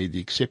 20% will be the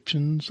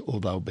exceptions,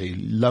 or they'll be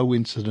low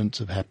incidents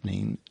of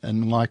happening.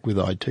 And like with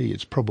IT,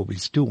 it's probably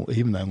still,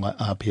 even though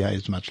RPA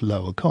is much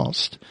lower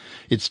cost,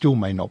 it still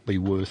may not be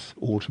worth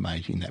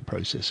automating that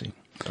processing.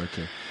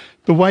 Okay.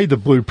 The way the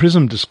Blue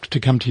Prism, to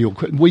come to your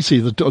question, we see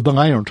the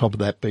layer on top of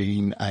that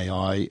being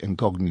AI and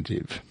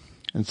cognitive.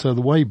 And so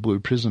the way Blue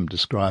Prism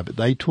describe it,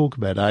 they talk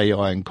about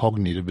AI and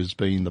cognitive as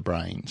being the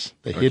brains,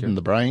 the head and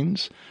the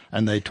brains,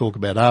 and they talk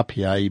about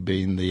RPA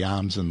being the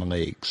arms and the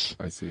legs.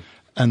 I see.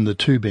 And the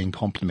two being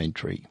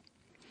complementary.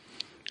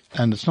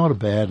 And it's not a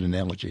bad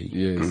analogy.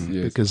 Yes.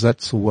 Because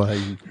that's the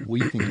way we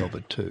think of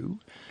it too.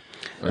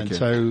 Okay.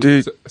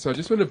 And so I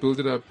just want to build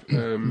it up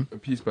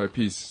piece by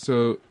piece.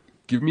 So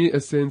give me a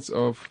sense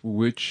of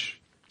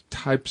which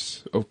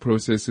types of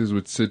processes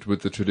would sit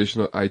with the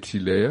traditional IT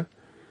layer,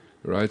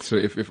 right? So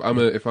if I'm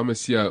a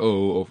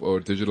CIO or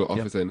digital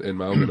officer in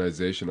my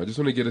organization, I just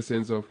want to get a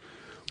sense of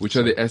which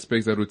are the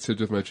aspects that would sit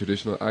with my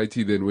traditional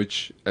IT, then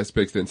which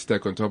aspects then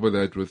stack on top of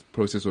that with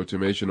process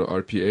automation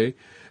or RPA,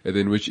 and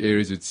then which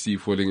areas you'd see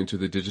falling into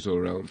the digital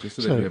realm, just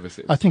so that you have a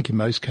sense. I think in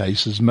most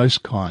cases,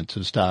 most clients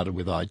have started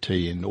with IT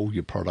and all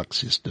your product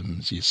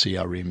systems, your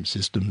CRM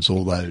systems,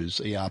 all those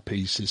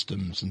ERP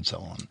systems and so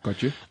on.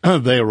 Got you?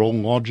 They're all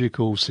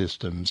logical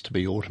systems to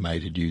be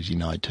automated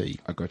using IT.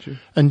 I got you.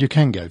 And you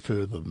can go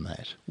further than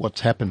that.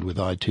 What's happened with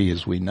IT,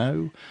 as we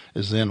know,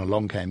 is then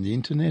along came the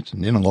internet,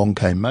 and then along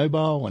came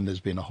mobile, and there's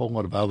been a whole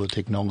lot of other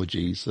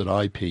technologies that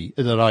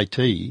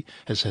IT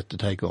has had to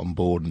take on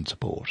board and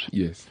support.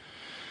 Yes.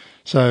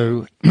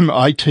 So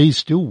IT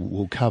still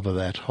will cover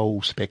that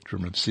whole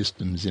spectrum of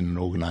systems in an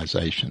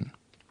organisation.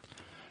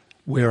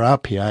 Where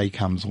RPA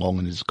comes along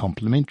and is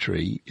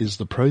complementary is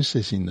the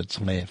processing that's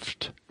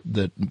left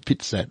that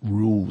fits that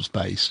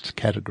rules-based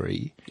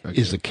category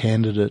is a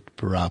candidate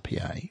for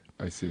RPA.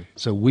 I see.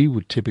 So we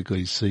would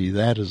typically see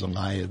that as a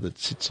layer that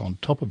sits on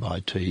top of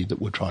IT that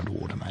we're trying to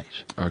automate.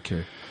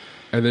 Okay.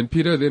 And then,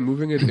 Peter, then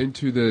moving it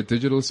into the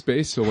digital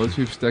space. So once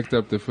we've stacked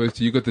up the first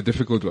two, you got the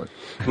difficult one.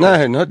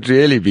 No, not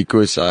really,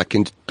 because I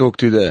can talk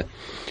to the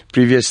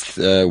previous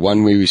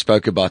one where we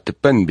spoke about the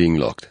PIN being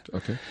locked.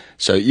 Okay.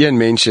 So Ian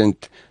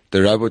mentioned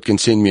the robot can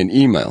send me an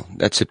email.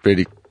 That's a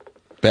pretty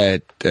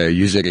bad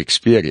user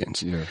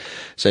experience. Yeah.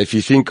 So if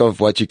you think of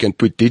what you can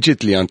put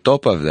digitally on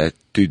top of that,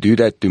 to do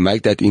that, to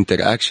make that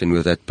interaction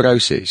with that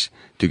process,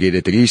 to get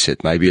it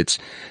reset, maybe it's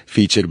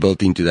feature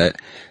built into that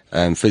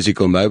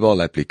physical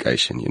mobile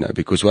application,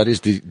 because what is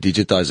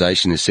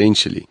digitization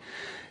essentially?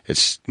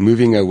 It's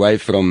moving away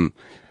from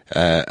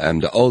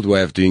the old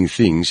way of doing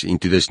things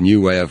into this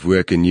new way of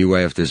work, a new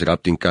way of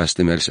disrupting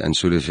customers and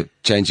sort of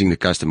changing the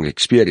customer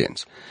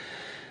experience.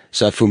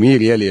 So for me,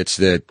 really, it's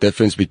the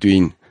difference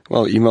between,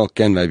 well, email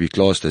can maybe be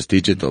classed as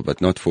digital,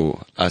 but not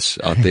for us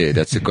out there.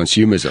 That's the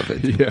consumers of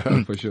it.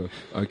 Yeah, for sure.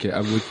 Okay,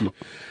 I'm with you.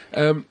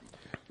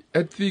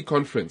 At the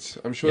conference,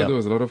 I'm sure there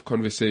was a lot of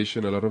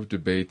conversation, a lot of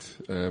debate,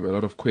 a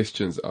lot of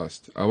questions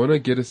asked. I want to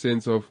get a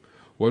sense of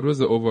what was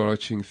the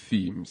overarching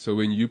theme. So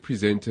when you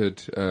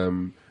presented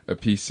a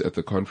piece at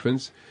the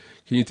conference,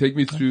 can you take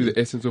me through the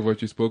essence of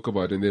what you spoke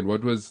about, and then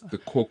what was the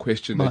core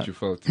question that you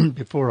felt?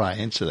 Before I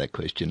answer that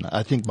question,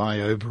 I think my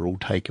overall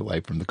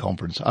takeaway from the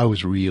conference, I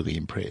was really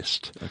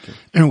impressed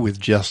with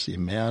just the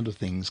amount of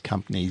things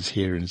companies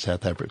here in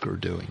South Africa are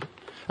doing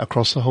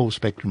across the whole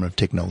spectrum of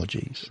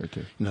technologies.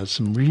 Okay.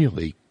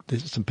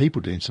 There's some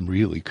people doing some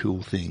really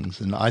cool things,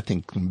 and I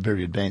think some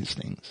very advanced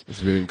things. It's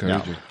very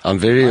encouraging. I'm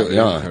very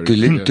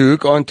to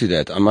hook on to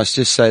that, I must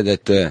just say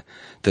that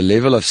the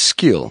level of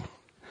skill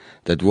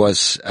that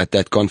was at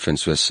that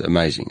conference was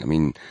amazing. I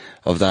mean,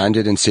 of the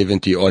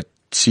 170 odd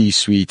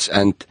C-suites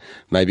and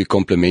maybe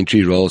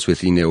complementary roles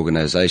within the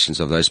organizations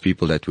of those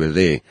people that were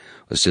there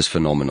was just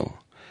phenomenal.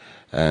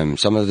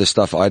 Some of the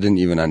stuff I didn't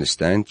even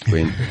understand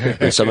when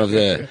some of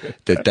the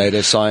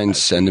data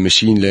science and the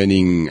machine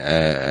learning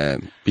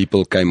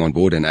people came on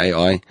board, and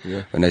AI,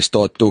 when they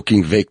start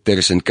talking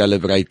vectors and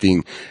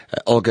calibrating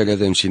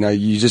algorithms,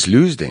 you just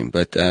lose them.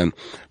 But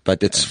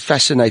it's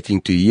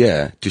fascinating to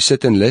hear, to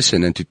sit and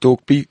listen and to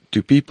talk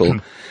to people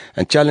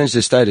and challenge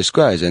the status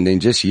quo, and then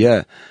just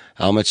hear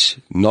how much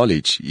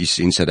knowledge is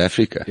in South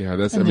Africa. Yeah,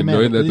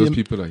 knowing that those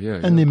people are here.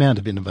 And the amount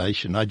of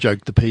innovation. I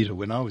joked to Peter,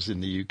 when I was in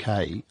the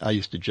UK, I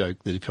used to joke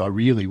that if I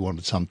really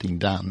wanted something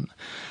done,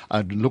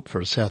 I'd look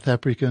for a South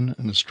African,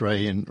 an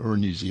Australian or a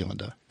New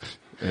Zealander.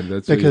 And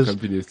that's where your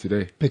company is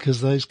today.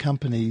 Because those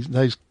countries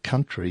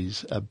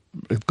have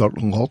got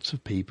lots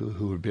of people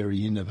who are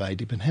very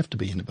innovative and have to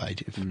be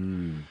innovative.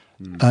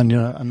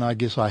 And I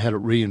guess I had it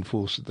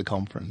reinforced at the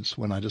conference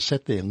when I just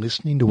sat there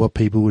listening to what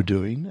people were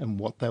doing and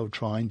what they were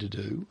trying to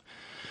do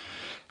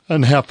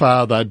and how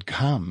far they'd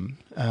come.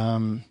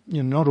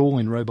 Not all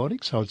in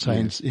robotics. I would say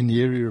in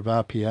the area of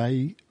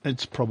RPA,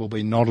 it's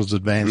probably not as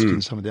advanced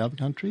in some of the other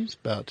countries,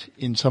 but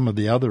in some of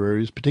the other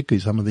areas,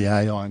 particularly some of the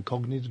AI and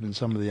cognitive and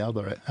some of the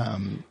other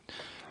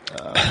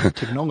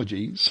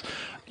technologies,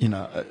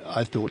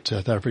 I thought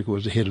South Africa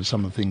was ahead of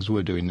some of the things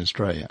we're doing in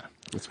Australia.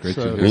 That's great.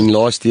 I mean,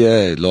 last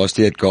year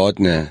at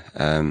Gartner,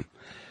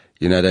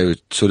 they were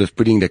sort of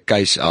putting the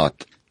case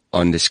out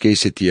on the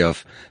scarcity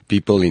of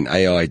people in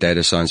AI,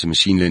 data science, and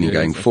machine learning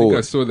going forward.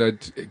 I saw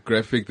that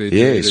graphic.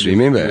 Yes,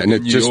 remember, and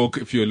it New York,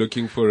 if you're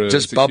looking for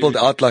just bubbled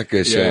out like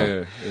this.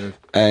 Yeah.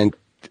 And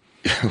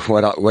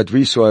what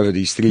we saw over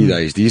these 3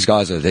 days, these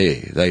guys are there.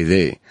 They're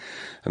there.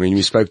 I mean,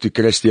 we spoke to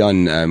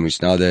Christian,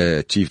 who's now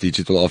the Chief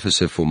Digital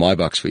Officer for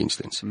MyBucks, for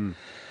instance.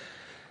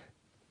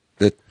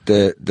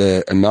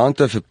 The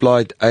amount of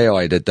applied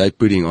AI that they're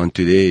putting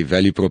onto their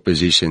value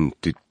proposition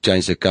to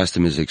change the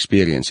customer's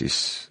experience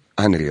is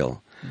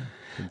unreal.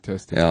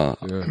 Fantastic. Yeah.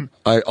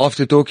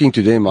 After talking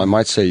to them, I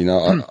might say,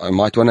 I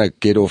might want to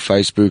get off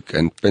Facebook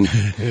and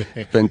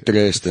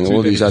Pinterest and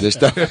all these other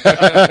stuff.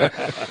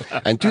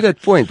 And to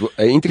that point,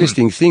 an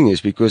interesting thing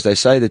is because they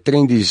say the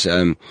trend is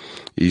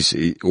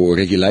or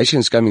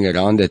regulations coming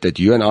around that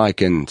you and I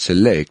can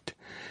select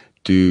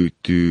to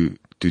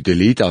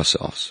delete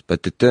ourselves.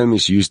 But the term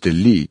is used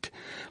delete,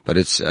 but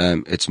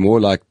it's more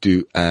like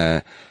to,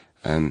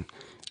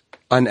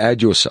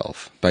 unadd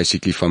yourself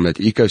basically from that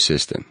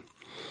ecosystem.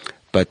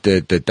 But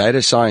the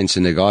data science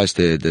and the guys,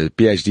 the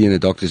PhD and the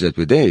doctors that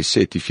were there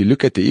said, if you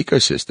look at the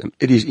ecosystem,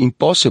 it is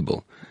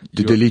impossible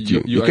to delete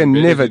you. You can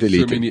never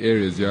delete it. So many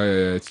areas. Yeah.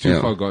 It's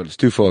too far gone. It's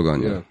too far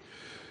gone. Yeah.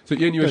 So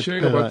Ian, you were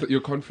sharing about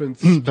your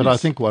conference. But I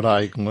think what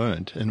I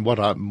learned and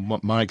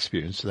what my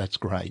experience, that's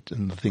great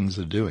and the things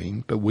they're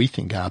doing, but we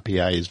think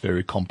RPA is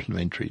very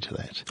complementary to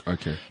that.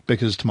 Okay.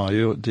 Because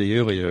to the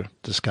earlier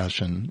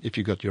discussion, if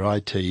you've got your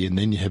IT and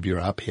then you have your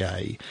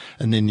RPA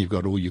and then you've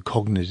got all your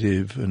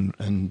cognitive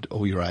and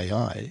all your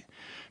AI,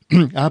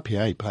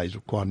 RPA plays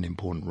quite an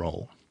important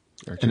role.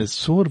 Okay. And it's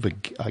sort of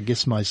I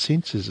guess my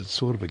sense is it's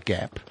sort of a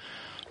gap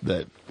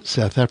that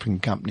South African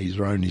companies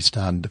are only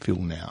starting to fill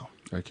now.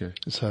 Okay.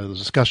 So the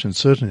discussion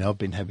certainly I've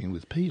been having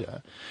with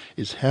Peter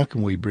is how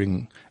can we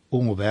bring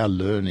all of our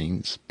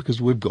learnings,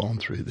 because we've gone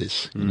through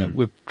this.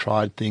 We've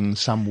tried things,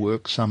 some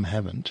work, some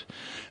haven't.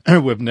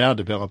 And we've now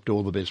developed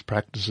all the best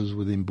practices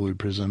within Blue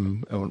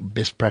Prism,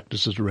 best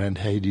practices around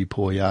how you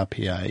deploy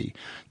RPA,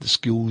 the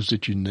skills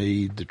that you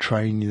need, the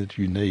training that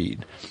you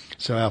need.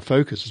 So our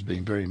focus has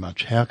been very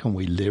much how can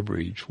we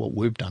leverage what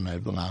we've done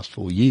over the last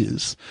 4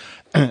 years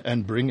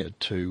and bring it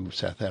to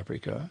South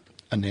Africa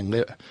and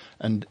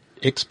then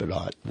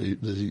expedite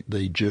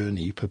the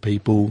journey for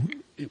people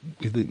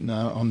with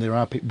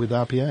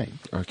RPA.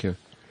 Okay.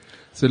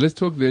 So let's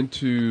talk then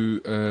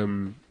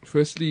to,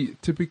 firstly,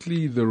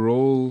 typically the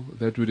role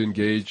that would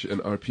engage an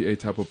RPA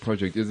type of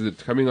project. Is it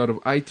coming out of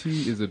IT?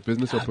 Is it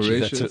business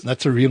operations?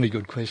 That's a really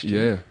good question.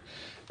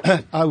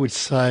 Yeah. I would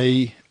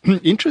say,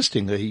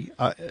 interestingly,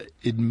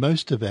 in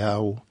most of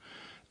our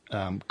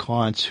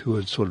clients who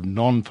are sort of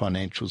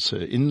non-financial,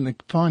 in the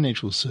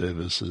financial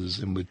services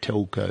and with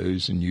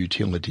telcos and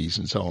utilities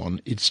and so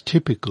on, it's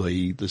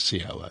typically the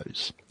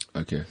COOs.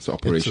 Okay, so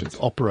operations. It's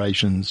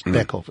operations,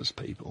 back office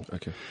people.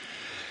 Okay.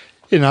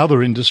 In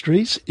other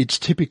industries, it's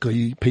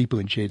typically people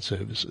in shared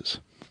services.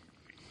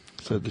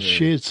 So the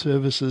shared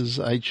services,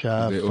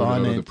 HR,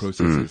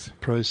 finance,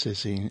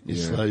 processing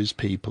is those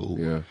people.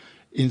 Yeah.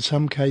 In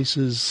some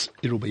cases,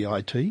 it'll be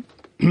IT,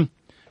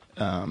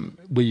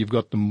 where you've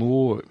got the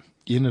more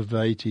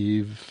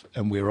innovative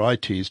and where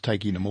IT is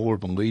taking a more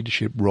of a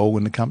leadership role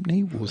in the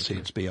company, we'll see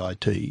it's be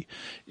IT.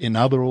 In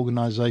other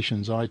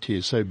organisations, IT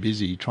is so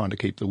busy trying to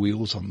keep the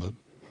wheels on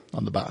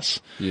the bus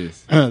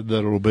that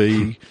it'll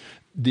be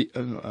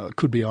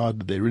could be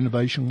either their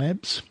innovation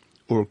labs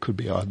or it could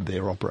be either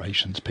their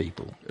operations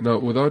people. Now,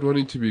 without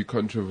wanting to be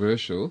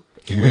controversial,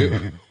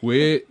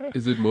 where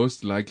is it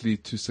most likely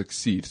to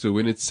succeed? So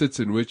when it sits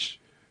in which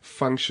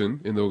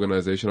function in the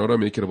organisation, I don't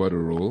make it about a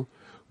role.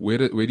 Where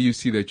do you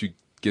see that you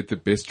get the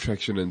best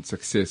traction and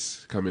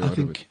success coming out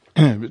of it?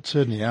 But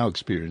certainly our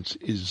experience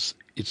is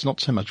it's not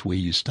so much where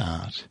you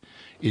start.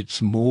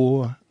 It's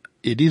more,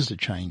 it is a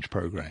change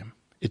program.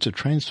 It's a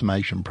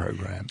transformation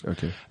program.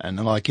 Okay.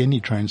 And like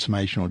any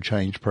transformational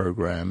change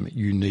program,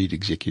 you need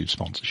executive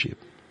sponsorship.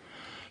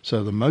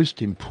 So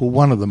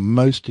one of the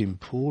most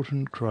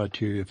important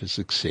criteria for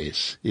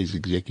success is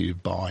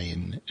executive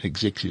buy-in,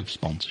 executive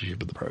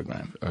sponsorship of the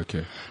program.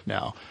 Okay.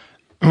 Now,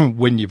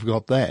 when you've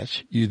got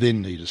that, you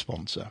then need a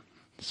sponsor.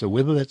 So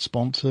whether that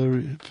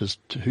sponsor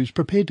who's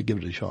prepared to give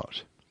it a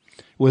shot,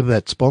 whether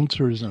that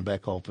sponsor is in a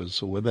back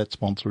office or whether that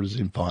sponsor is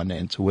in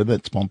finance or whether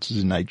that sponsor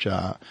is in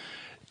HR,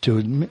 to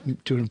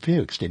a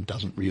fair extent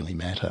doesn't really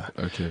matter.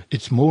 Okay.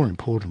 It's more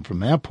important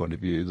from our point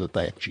of view that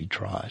they actually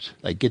try it.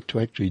 They get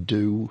to actually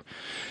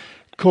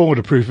call it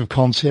a proof of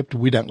concept.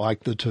 We don't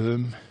like the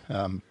term.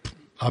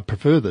 I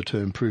prefer the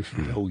term proof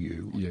of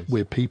value,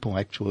 where people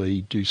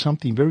actually do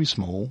something very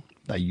small.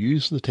 They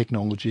use the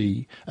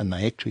technology and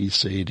they actually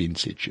see it in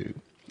situ.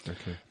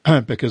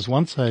 Okay. Because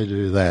once they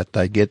do that,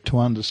 they get to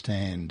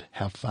understand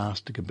how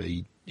fast it can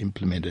be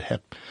implemented.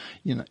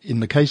 In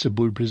the case of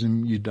Blue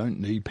Prism, you don't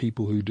need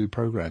people who do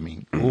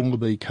programming. All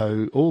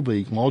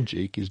the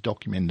logic is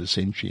documented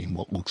essentially in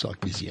what looks like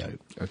Visio.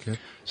 Okay.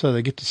 So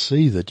they get to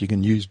see that you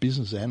can use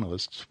business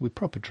analysts with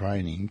proper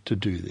training to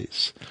do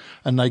this.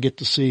 And they get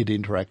to see it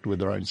interact with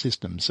their own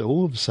systems. So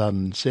all of a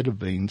sudden, instead of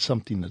being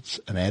something that's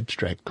an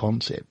abstract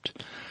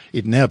concept,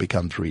 it now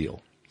becomes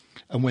real.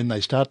 And when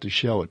they start to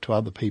show it to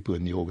other people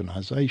in the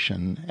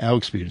organisation, our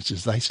experience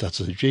is they start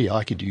to say, gee,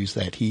 I could use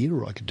that here,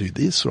 or I could do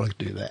this, or I could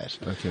do that.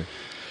 Okay.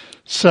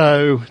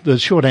 So the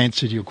short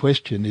answer to your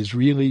question is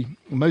really,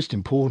 most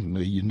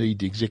importantly, you need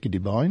the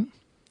executive buy-in.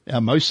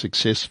 Our most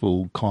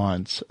successful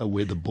clients are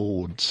where the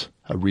boards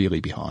are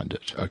really behind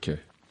it. Okay.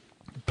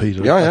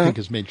 Peter, I think,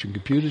 has mentioned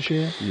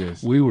Computershare.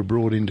 Yes. We were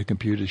brought into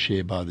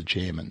Computershare by the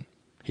chairman.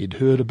 He'd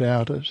heard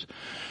about it.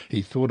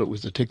 He thought it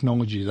was a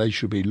technology they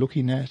should be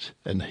looking at,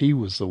 and he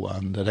was the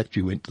one that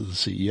actually went to the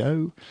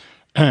CEO.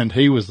 And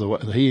he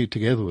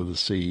together with the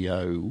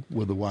CEO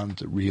were the ones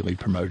that really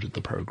promoted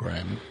the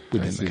program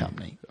within the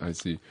company. I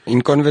see.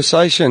 In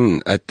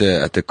conversation at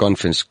the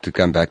conference, to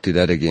come back to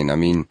that again, I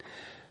mean,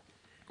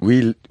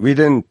 we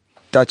didn't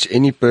touch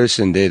any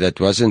person there that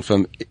wasn't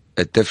from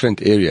a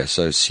different area.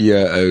 So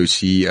COO,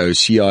 CEO,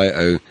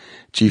 CIO,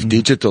 Chief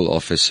Digital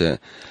Officer,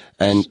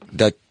 and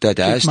that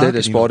has that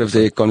as part of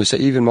their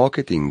conversation, even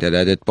marketing, that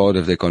had it part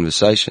of their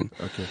conversation.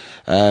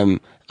 Okay.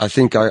 I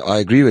think I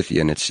agree with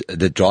you, and it's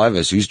the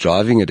drivers, who's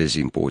driving it is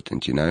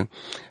important, you know.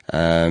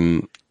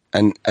 And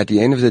at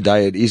the end of the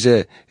day, it is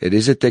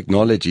a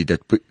technology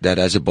that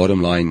has a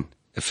bottom line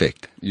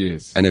effect.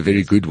 Yes. And a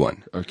very good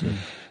one. Okay.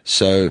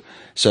 So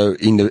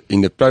in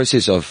the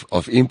process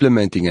of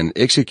implementing and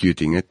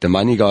executing it, the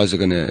money guys are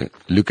going to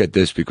look at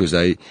this because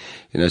they,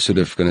 you know, sort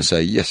of going to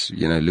say, yes,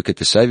 you know, look at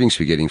the savings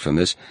we're getting from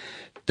this.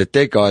 The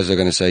tech guys are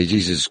going to say,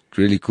 Jesus,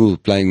 really cool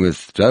playing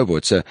with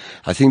robots. So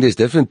I think there's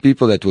different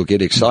people that will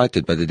get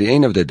excited, but at the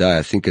end of the day,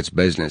 I think it's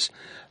business,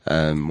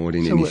 more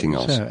than anything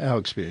else. So our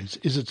experience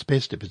is it's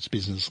best if it's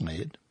business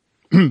led,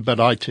 but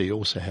IT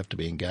also have to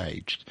be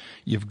engaged.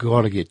 You've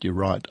got to get your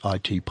right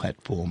IT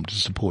platform to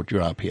support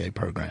your RPA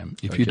program.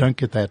 If you don't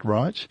get that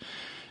right,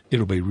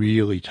 it'll be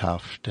really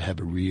tough to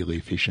have a really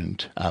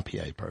efficient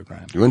RPA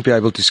program. You won't be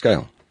able to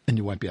scale. And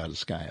you won't be able to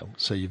scale.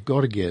 So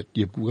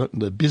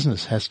the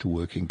business has to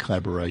work in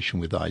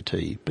collaboration with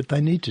IT, but they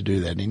need to do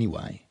that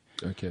anyway.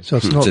 Okay. So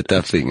it's It's a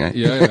tough thing, eh?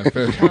 Yeah,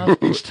 fair.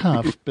 It's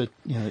tough, but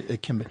you know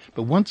it can be.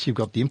 But once you've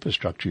got the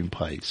infrastructure in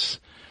place,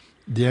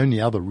 the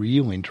only other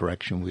real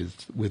interaction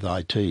with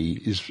IT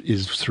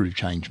is through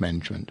change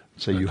management.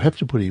 So you have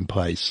to put in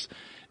place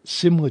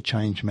similar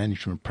change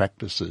management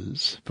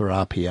practices for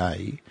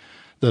RPA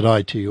that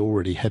IT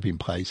already have in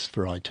place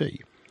for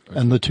IT,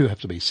 and the two have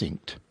to be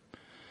synced.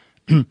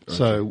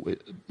 So,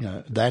 you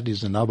know, that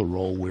is another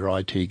role where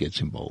IT gets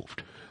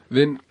involved.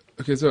 Then,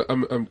 okay, so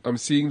I'm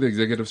seeing the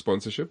executive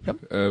sponsorship,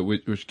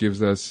 which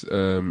gives us,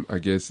 I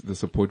guess, the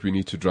support we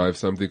need to drive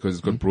something because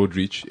it's got broad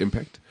reach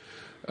impact.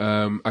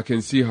 I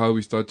can see how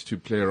we start to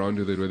play around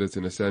with it, whether it's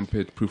in a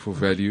sandpit, proof of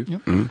value.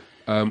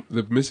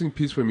 The missing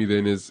piece for me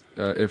then is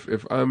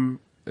if I'm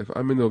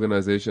in the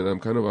organization, I'm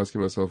kind of asking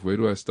myself, where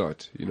do I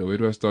start? You know, where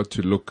do I start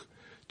to look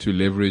to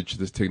leverage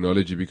this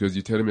technology? Because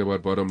you're telling me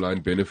about bottom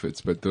line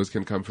benefits, but those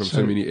can come from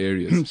so many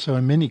areas. So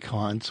in many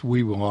clients,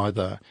 we will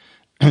either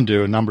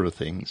do a number of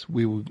things.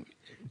 We will,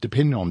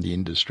 depending on the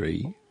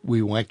industry,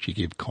 we will actually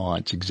give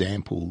clients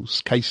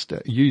examples,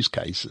 use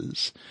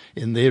cases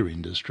in their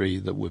industry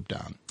that we've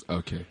done.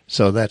 Okay.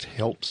 So that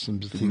helps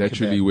them to think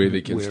naturally about where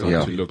they can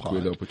start to look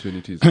where the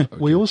opportunities are. Okay.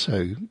 We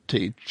also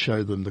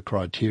show them the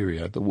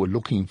criteria that we're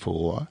looking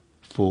for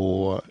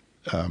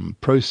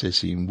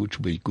processing, which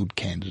will be good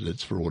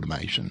candidates for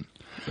automation.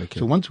 Okay.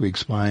 So once we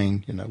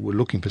explain, you know, we're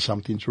looking for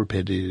something that's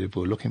repetitive,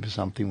 we're looking for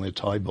something where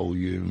it's high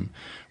volume,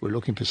 we're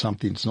looking for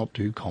something that's not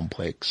too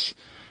complex,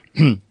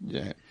 and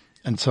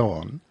so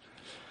on,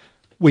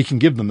 we can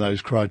give them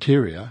those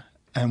criteria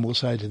and we'll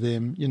say to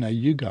them, you know,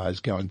 you guys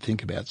go and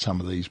think about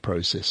some of these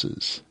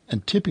processes.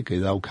 And typically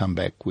they'll come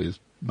back with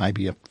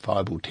maybe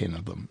 5 or 10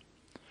 of them.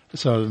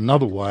 So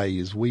another way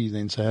is we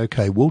then say,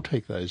 okay, we'll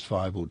take those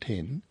 5 or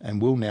 10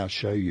 and we'll now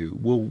show you,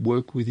 we'll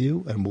work with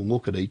you and we'll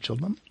look at each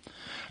of them.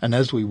 And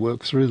as we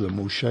work through them,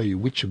 we'll show you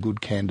which are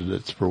good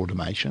candidates for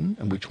automation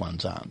and which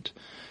ones aren't.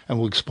 And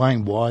we'll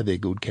explain why they're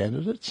good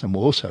candidates and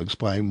we'll also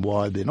explain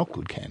why they're not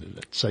good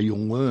candidates. So you'll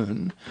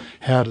learn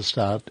how to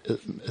start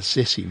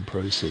assessing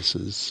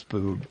processes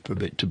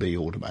to be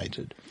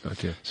automated.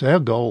 Okay. So our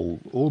goal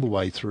all the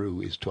way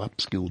through is to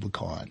upskill the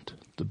client.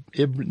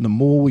 The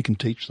more we can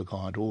teach the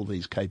client all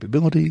these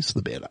capabilities,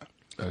 the better.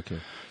 Okay.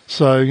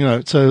 So, you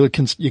know,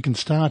 you can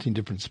start in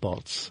different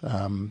spots,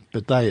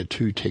 but they are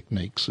 2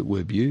 techniques that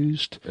we've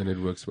used. And it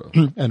works well.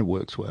 And it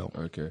works well.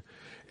 Okay.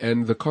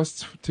 And the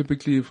costs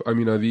typically,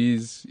 are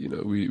these, you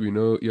know, we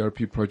know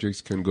ERP projects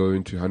can go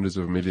into hundreds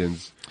of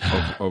millions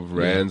of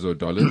rands or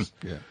dollars.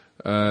 Yeah.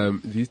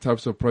 These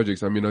types of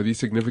projects, are these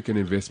significant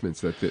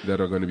investments that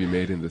are going to be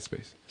made in this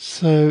space?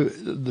 So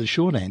the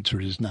short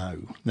answer is no.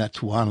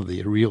 That's one of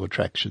the real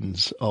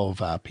attractions of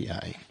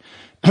RPA.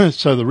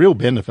 So the real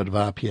benefit of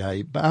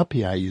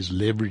RPA is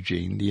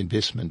leveraging the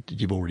investment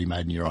that you've already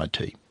made in your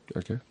IT.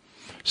 Okay.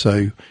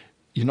 So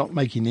you're not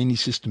making any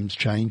systems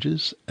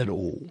changes at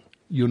all.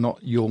 You're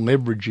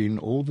leveraging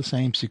all the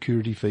same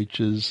security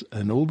features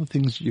and all the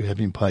things you have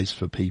in place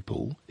for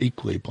people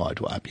equally apply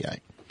to RPA.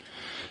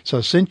 So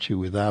essentially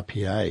with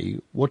RPA,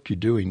 what you're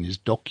doing is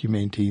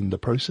documenting the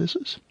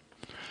processes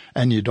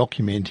and you're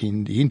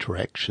documenting the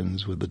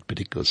interactions with the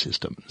particular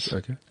systems.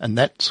 Okay. And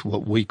that's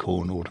what we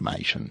call an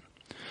automation.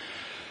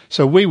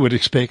 So we would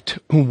expect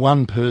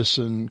one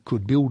person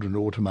could build an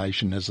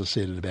automation, as I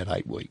said, in about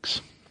 8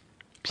 weeks.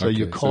 So okay,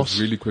 your cost, so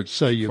it's really quick,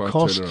 so your fast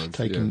cost, turnarounds,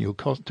 taking your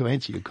cost to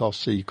answer your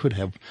cost. So you could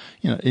have,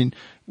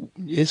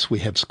 yes, we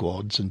have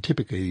squads, and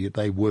typically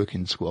they work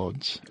in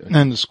squads,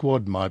 and the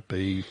squad might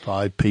be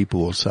 5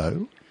 people or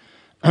so,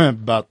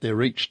 but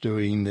they're each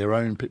doing their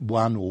own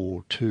one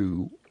or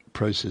two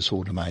process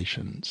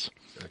automations.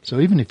 Okay. So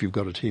even if you've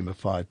got a team of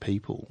 5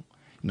 people,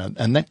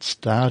 and that's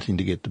starting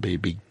to get to be a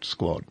big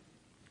squad.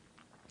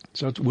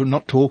 So we're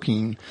not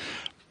talking,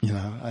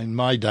 in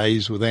my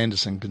days with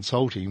Anderson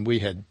Consulting, we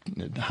had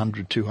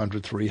 100,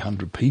 200,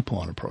 300 people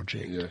on a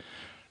project.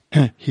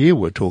 Yeah. Here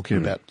we're talking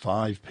about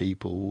 5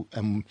 people,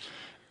 and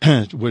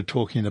we're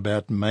talking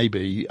about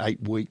maybe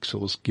 8 weeks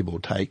or give or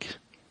take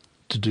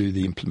to do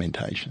the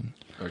implementation.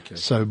 Okay.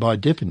 So by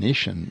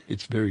definition,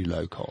 it's very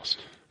low cost.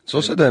 It's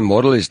also the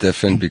model is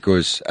different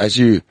because as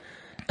you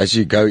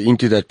go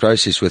into that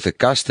process with a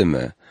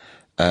customer,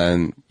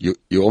 you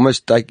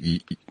almost take,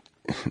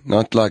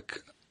 not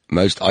like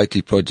most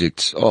IT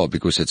projects are,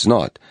 because it's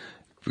not.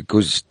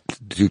 Because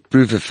to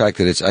prove the fact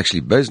that it's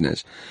actually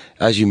business,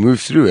 as you move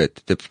through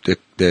it,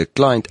 the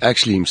client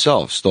actually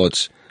himself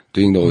starts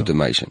doing the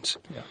automations.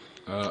 Yeah.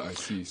 I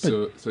see.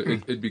 So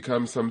it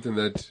becomes something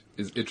that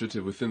is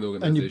iterative within the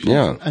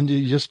organization. And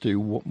you just do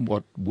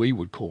what we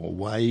would call a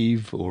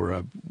wave, or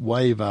a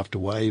wave after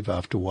wave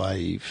after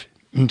wave,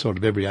 sort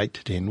of every 8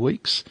 to 10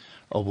 weeks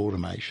of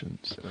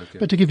automations. Okay.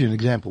 But to give you an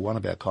example, one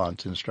of our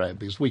clients in Australia,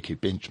 because we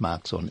keep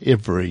benchmarks on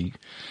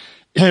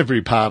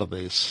every part of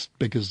this,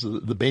 because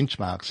the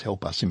benchmarks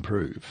help us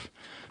improve.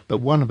 But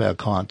one of our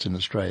clients in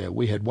Australia,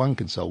 we had one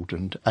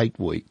consultant, 8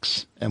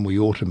 weeks, and we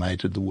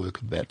automated the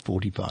work of about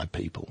 45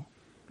 people.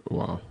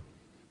 Wow.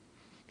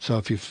 So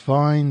if you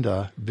find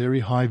a very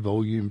high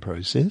volume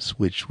process,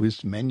 which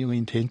was manually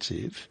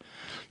intensive,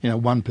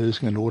 one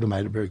person can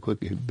automate it very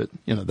quickly. But,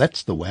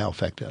 that's the wow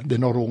factor. They're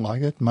not all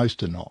like it.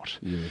 Most are not.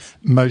 Yes.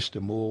 Most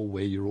are more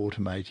where you're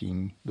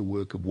automating the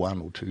work of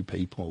 1 or 2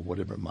 people or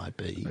whatever it might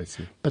be. I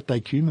see. But they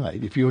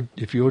accumulate. If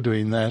you're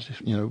doing that,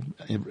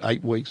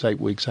 8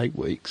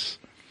 weeks,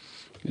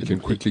 you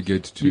can quickly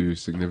get to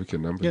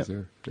significant numbers.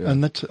 Yeah.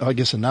 And that's, I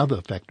guess,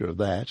 another factor of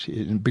that,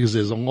 because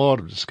there's a lot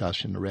of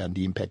discussion around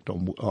the impact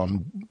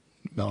on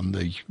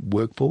the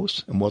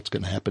workforce and what's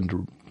going to happen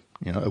to,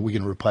 are we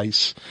going to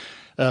replace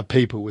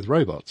people with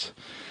robots?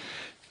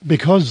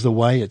 Because the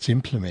way it's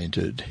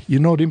implemented, you're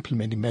not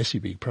implementing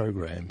massive big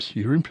programs.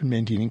 You're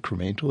implementing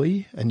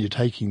incrementally, and you're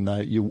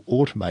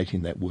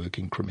automating that work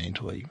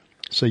incrementally.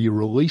 So you're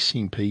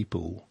releasing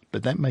people.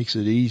 But that makes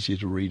it easier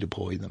to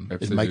redeploy them.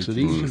 Absolutely. It makes it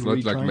easier to retrain them.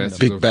 It's not like massive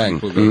Big bang.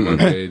 people that one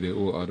day they're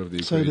all out of the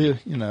equation.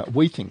 So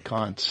we think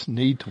clients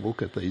need to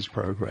look at these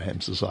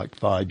programs as like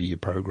 5-year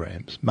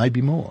programs,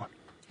 maybe more.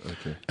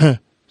 Okay.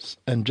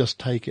 And just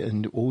take it,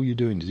 and all you're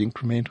doing is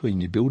incrementally,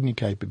 and you're building your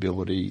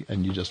capability,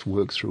 and you just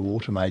work through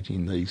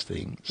automating these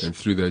things. And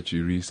through that,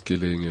 you're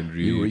reskilling and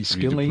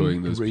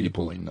redeploying those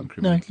people. them.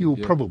 No, you'll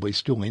probably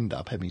still end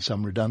up having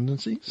some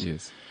redundancies.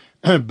 Yes.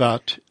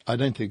 But I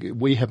don't think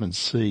we haven't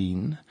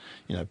seen,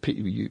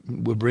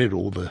 we've read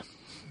all the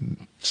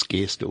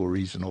scare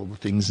stories and all the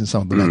things in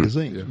some of the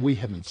magazines. Yeah. We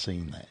haven't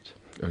seen that.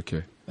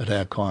 Okay. At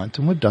our clients,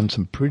 and we've done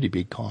some pretty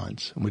big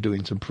clients, and we're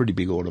doing some pretty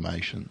big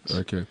automations.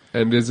 Okay.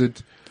 And is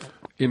it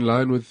in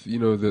line with,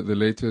 the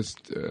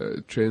latest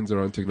trends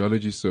around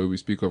technology? So we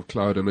speak of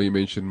cloud. I know you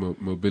mentioned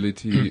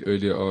mobility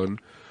earlier on.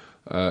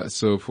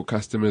 So for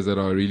customers that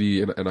are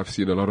really, and I've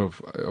seen a lot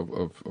of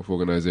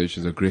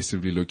organizations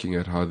aggressively looking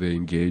at how they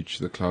engage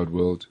the cloud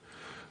world.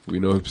 We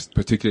know,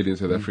 particularly in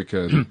South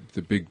Africa,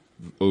 the big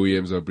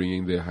OEMs are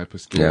bringing their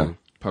hyperscale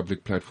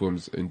public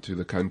platforms into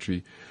the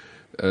country.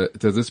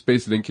 Does this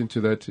space link into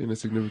that in a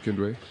significant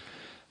way?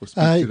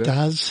 It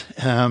does.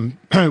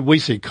 We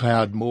see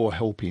cloud more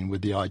helping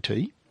with the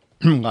IT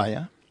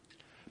layer,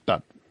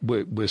 but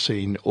we're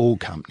seeing all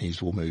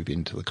companies will move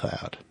into the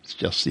cloud. It's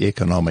just the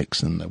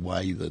economics and the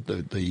way that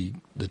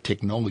the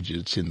technology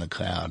that's in the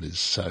cloud is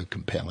so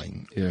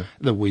compelling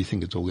that we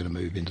think it's all going to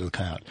move into the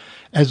cloud.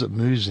 As it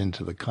moves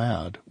into the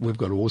cloud, we've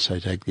got to also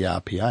take the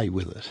RPA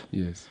with it.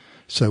 Yes.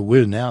 So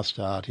we're now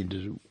starting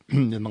to,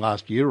 in the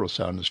last year or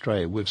so in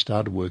Australia, we've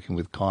started working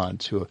with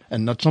clients who are,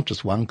 and it's not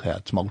just one cloud,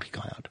 it's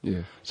multi-cloud.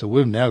 Yeah. So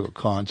we've now got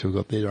clients who've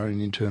got their own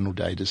internal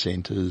data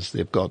centers,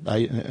 they've got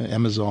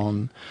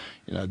Amazon,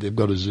 they've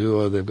got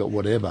Azure, they've got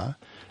whatever,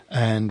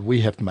 and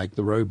we have to make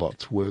the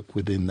robots work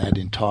within that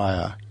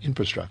entire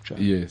infrastructure.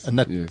 Yes. And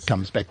that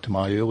comes back to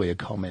my earlier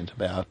comment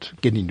about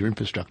getting your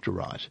infrastructure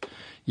right.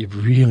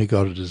 You've really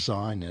got to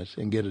design it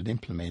and get it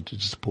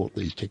implemented to support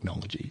these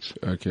technologies.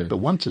 Okay. But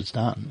once it's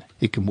done,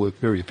 it can work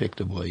very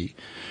effectively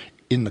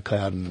in the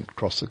cloud and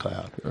across the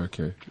cloud.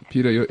 Okay.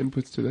 Peter, your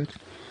inputs to that?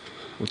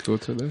 What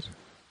thoughts on that?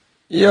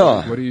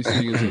 Yeah. What are you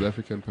seeing in South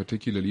Africa in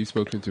particular? You've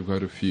spoken to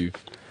quite a few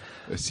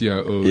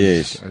CIOs.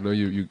 Yes. I know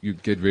you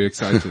get very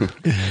excited.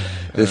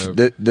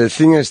 The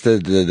thing is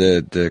that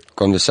the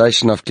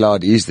conversation of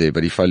cloud is there,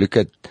 but if I look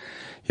at,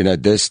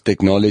 this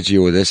technology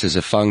or this as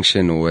a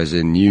function or as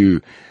a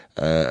new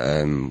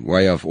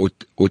way of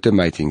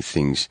automating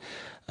things,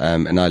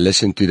 and I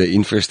listen to the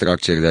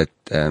infrastructure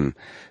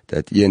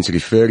that Ian's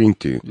referring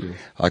to,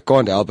 I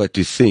can't help but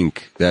to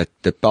think that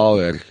the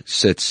power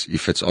sits,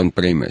 if it's on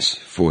premise,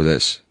 for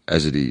this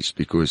as it is,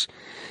 because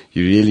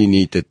you really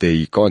need that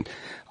there.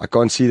 I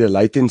can't see the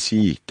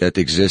latency that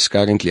exists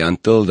currently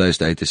until those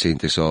data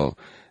centers are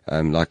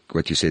like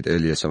what you said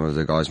earlier, some of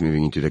the guys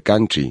moving into the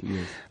country,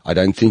 I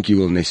don't think you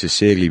will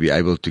necessarily be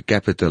able to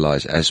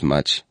capitalize as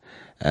much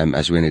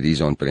as when it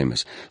is on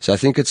premise. So I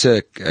think it's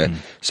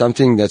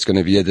something that's going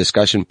to be a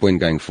discussion point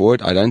going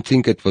forward. I don't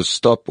think it will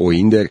stop or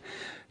hinder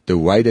the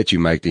way that you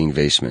make the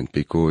investment,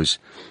 because,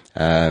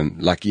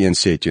 like Ian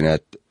said,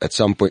 at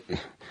some point,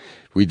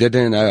 we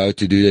didn't know how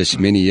to do this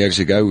many years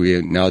ago. We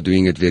are now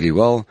doing it very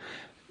well.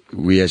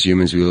 We as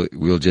humans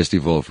will just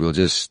evolve. We'll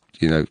just,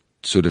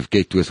 sort of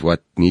get with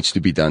what needs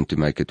to be done to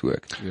make it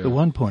work. Yeah. The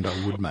one point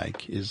I would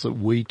make is that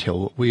we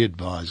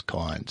advise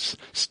clients,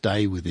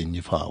 stay within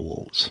your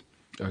firewalls.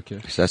 Okay.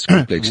 So that's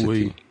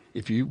complexity.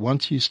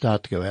 Once you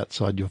start to go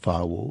outside your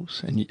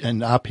firewalls,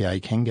 and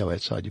RPA can go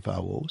outside your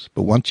firewalls,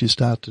 but once you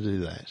start to do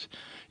that,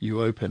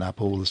 you open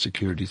up all the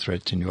security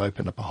threats and you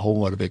open up a whole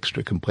lot of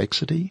extra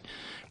complexity,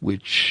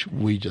 which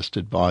we just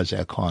advise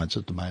our clients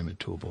at the moment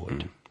to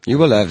avoid. You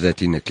will have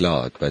that in the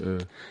cloud, but,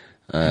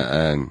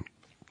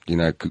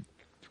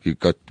 you've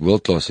got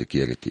world-class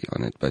security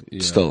on it, but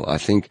still, I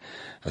think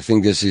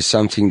this is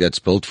something that's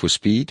built for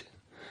speed.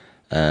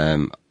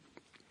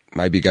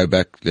 Maybe go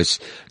back,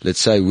 let's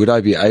say, would I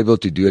be able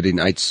to do it in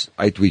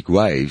 8-week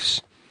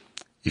waves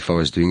if I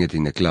was doing it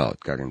in the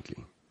cloud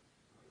currently?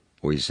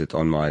 Or is it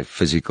on my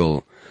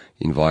physical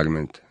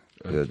environment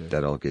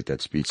that I'll get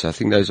that speed? So I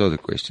think those are the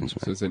questions,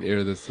 man. So it's an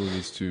area that still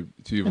needs to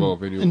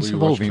evolve. And it's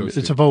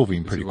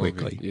evolving pretty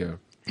quickly. Yeah.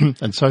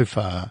 And so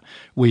far,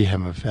 we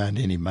haven't found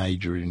any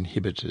major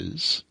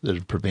inhibitors that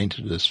have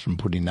prevented us from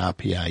putting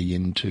RPA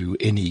into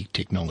any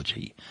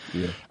technology.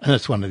 Yeah. And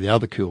that's one of the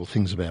other cool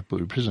things about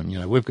Blue Prism.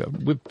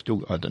 We've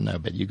still, I don't know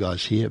about you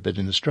guys here, but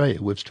in Australia,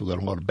 we've still got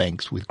a lot of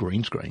banks with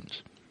green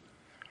screens.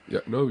 Yeah,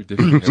 no, we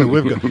definitely. So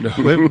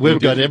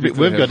we've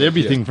got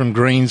everything from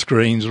green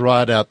screens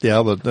right out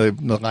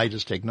the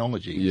latest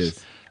technologies.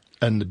 Yes.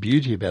 And the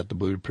beauty about the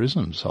Blue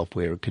Prism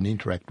software, it can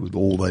interact with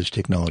all those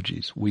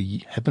technologies.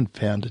 We haven't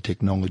found a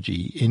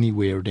technology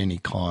anywhere at any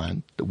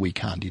client that we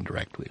can't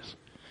interact with.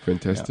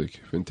 Fantastic.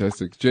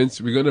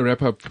 Gents, we're going to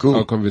wrap up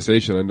our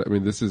conversation. And I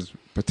mean, this is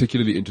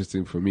particularly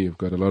interesting for me. I've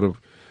got a lot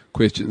of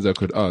questions I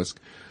could ask.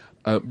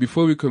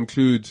 Before we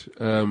conclude,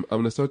 I'm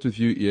going to start with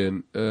you,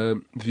 Ian.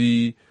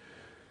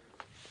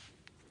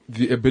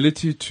 The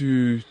ability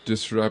to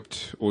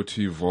disrupt or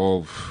to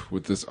evolve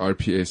with this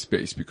RPA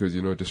space, because,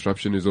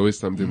 disruption is always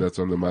something that's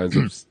on the minds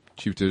of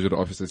chief digital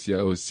officers,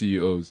 CIOs,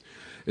 CEOs.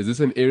 Is this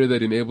an area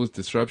that enables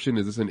disruption?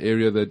 Is this an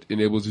area that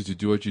enables you to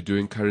do what you're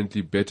doing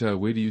currently better?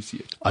 Where do you see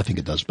it? I think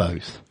it does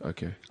both.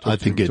 Okay. Talk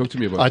to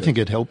me about that. I think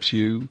it helps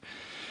you,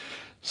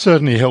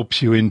 certainly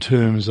helps you in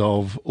terms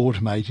of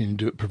automating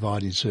and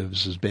providing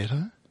services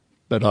better.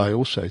 But I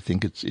also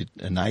think it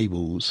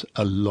enables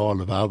a lot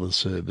of other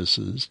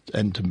services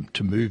and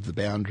to move the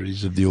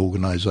boundaries of the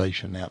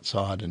organisation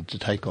outside and to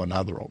take on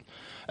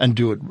and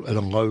do it at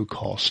a low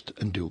cost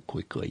and do it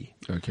quickly.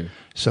 Okay.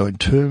 So in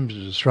terms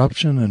of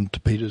disruption and to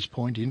Peter's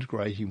point,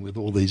 integrating with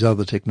all these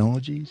other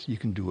technologies, you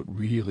can do it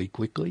really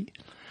quickly.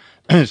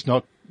 And it's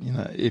not,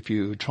 if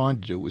you're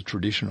trying to do it with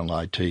traditional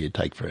IT, it'd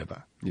take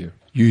forever. Yeah.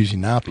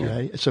 Using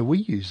RPA. So we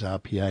use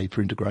RPA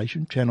for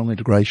integration, channel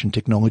integration,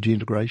 technology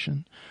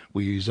integration.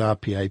 We use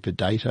RPA for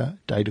data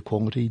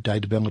quality,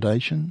 data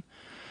validation.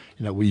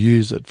 We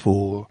use it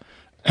for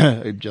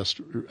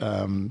just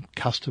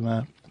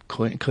customer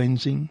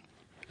cleansing.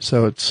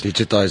 So it's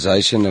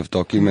digitization of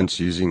documents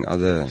using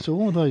other. So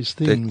all those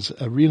things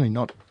are really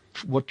not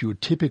what you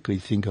would typically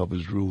think of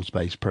as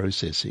rules-based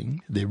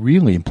processing. They're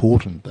really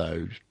important,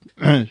 though,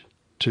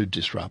 to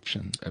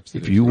disruption.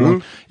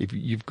 Absolutely. If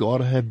you've got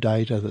to have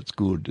data that's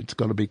good, it's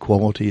got to be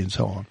quality and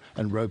so on,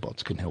 and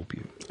robots can help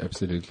you.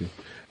 Absolutely.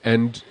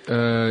 And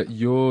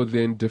your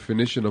then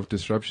definition of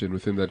disruption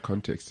within that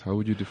context, how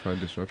would you define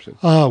disruption?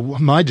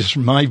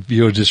 My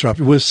view of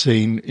disruption was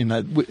seen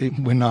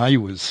when I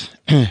was,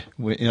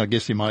 I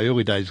guess in my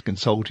early days of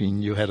consulting,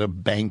 you had a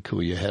bank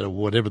or you had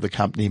whatever the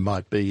company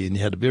might be, and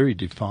you had a very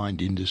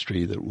defined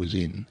industry that it was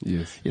in.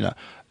 Yes.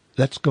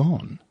 That's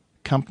gone.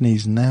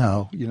 Companies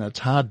now, it's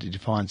hard to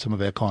define some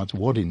of our clients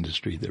what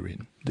industry they're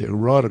in. They're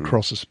right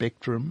across a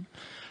spectrum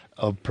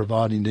of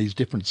providing these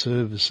different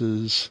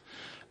services.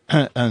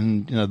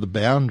 And, the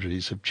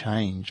boundaries have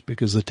changed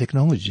because the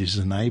technologies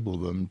enable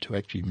them to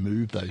actually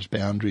move those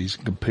boundaries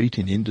and compete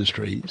in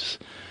industries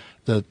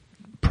that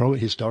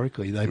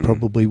historically they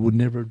probably would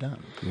never have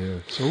done. Yeah.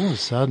 So all of a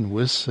sudden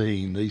we're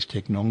seeing these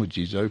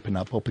technologies open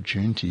up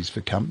opportunities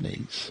for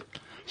companies.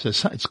 So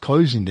it's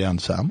closing down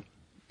some,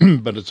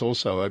 but it's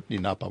also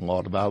opening up a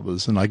lot of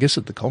others. And I guess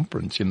at the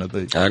conference,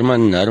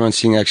 Herman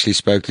Singh actually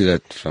spoke to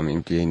that from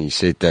MTN. He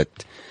said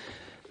that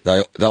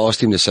they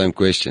asked him the same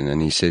question,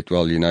 and he said,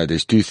 well,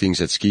 there's two things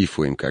that's key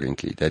for him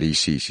currently that he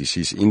sees. He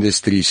sees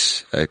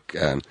industries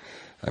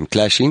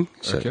clashing,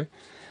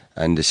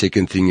 and the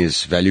second thing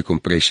is value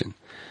compression.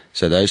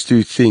 So those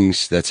two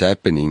things that's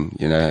happening,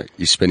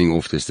 is spinning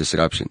off this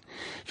disruption.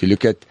 If you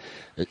look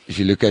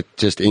at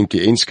just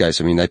MTN's case,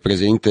 they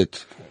presented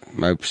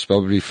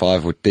probably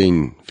 5 or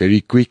 10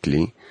 very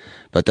quickly,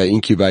 but they're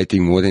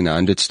incubating more than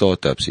 100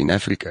 startups in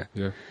Africa.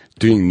 Yeah.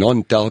 doing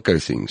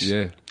non-telco things.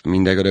 Yeah. I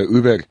mean, they got an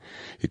Uber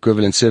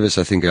equivalent service,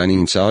 I think,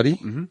 running in Saudi.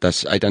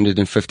 That's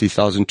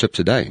 850,000 trips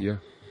a day. Yeah.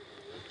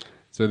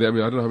 So, I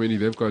mean, I don't know how many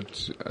they've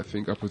got. I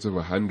think upwards of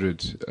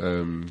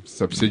 100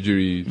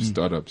 subsidiary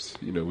startups,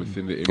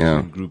 within the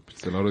MTN group.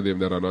 It's a lot of them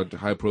that are not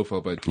high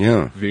profile, but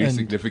very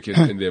significant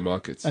in their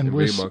markets. And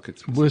very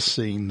markets. We're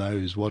seeing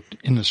those, what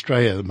in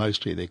Australia,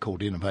 mostly they're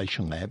called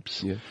innovation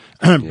labs. Yeah.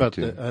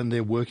 And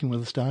they're working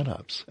with the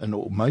startups. And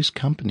most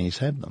companies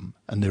have them.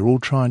 And they're all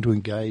trying to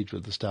engage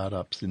with the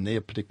startups in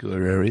their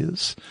particular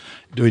areas,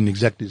 doing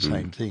exactly the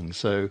same thing.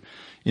 So,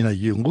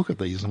 you look at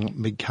these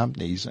big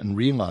companies and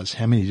realize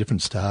how many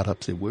different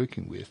startups they're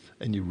working with,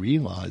 and you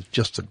realize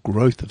just the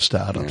growth of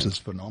startups is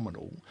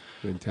phenomenal.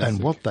 Fantastic.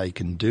 And what they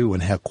can do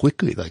and how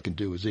quickly they can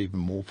do is even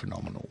more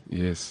phenomenal.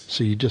 Yes.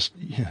 So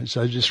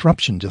so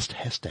disruption just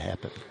has to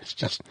happen. It's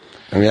just.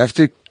 And we have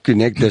to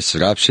connect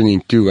disruption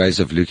in two ways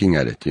of looking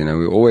at it.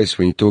 We always,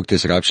 when you talk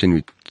disruption,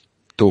 we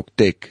talk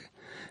tech,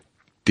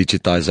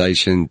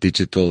 digitization,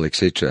 digital,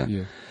 etc.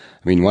 Yeah.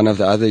 I mean, one of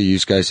the other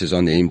use cases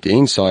on the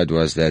MTN side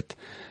was that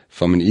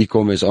from an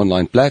e-commerce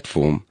online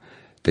platform,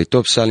 their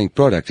top selling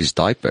product is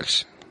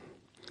diapers.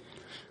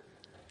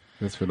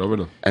 That's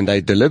phenomenal. And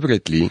they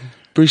deliberately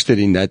pushed it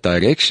in that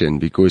direction,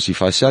 because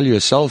if I sell you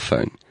a cell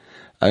phone,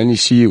 I only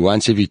see you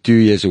once every 2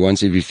 years or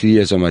once every 3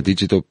 years on my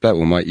digital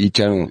platform, my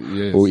e-channel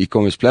or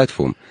e-commerce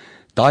platform.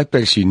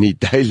 Diapers you need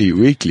daily,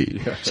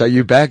 weekly. Yeah. So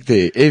you're back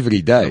there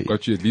every day. I've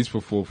got you at least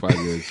for 4 or 5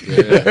 years.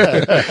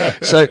 Yeah.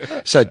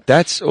 So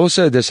that's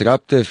also a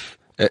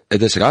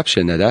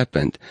disruption that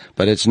happened,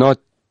 but it's not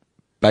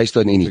based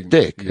on any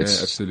tech. Yeah,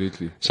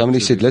 absolutely.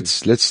 Somebody said,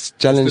 let's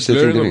challenge the the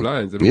blurring of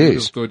lines. I mean,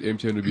 yes. Thought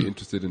MTN would be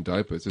interested in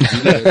diapers. It's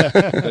really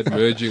that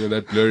merging and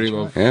that blurring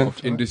of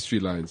industry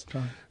lines.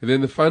 And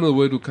then the final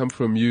word will come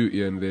from you,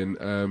 Ian.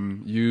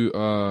 Then you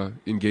are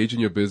engaged in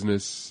your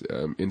business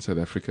in South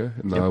Africa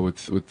now with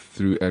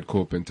through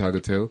AdCorp and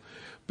Targetel.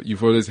 But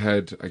you've always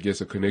had, I guess,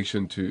 a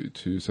connection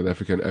to South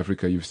Africa and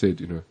Africa. You've said,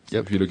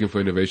 if you're looking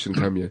for innovation,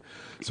 come here.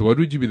 So what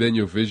would you be then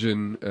your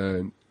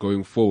vision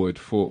going forward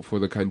for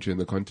the country and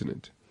the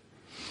continent?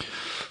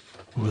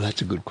 Well,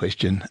 that's a good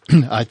question.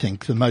 I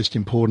think the most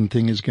important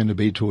thing is going to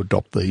be to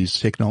adopt these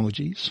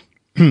technologies.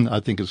 I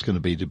think it's going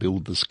to be to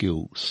build the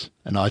skills.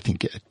 And I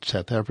think at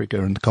South Africa,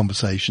 and the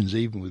conversations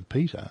even with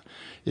Peter,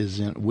 is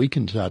that we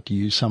can start to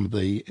use some of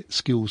the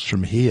skills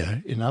from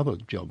here in other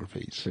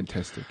geographies. Think.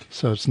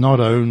 So it's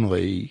not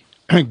only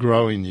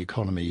growing the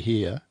economy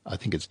here, I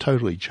think it's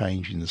totally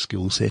changing the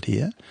skill set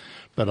here,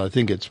 but I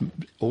think it's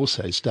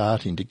also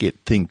starting to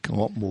think a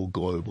lot more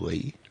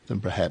globally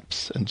than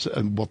perhaps,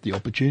 and what the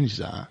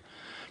opportunities are.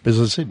 But as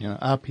I said,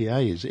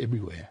 RPA is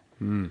everywhere.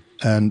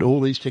 And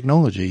all these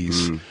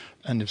technologies.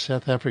 And if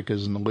South Africa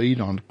is in the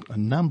lead on a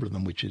number of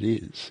them, which it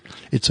is,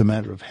 it's a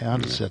matter of how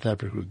does South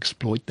Africa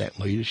exploit that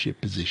leadership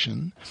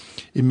position.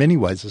 In many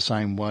ways, the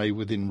same way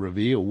within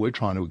Reveal, we're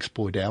trying to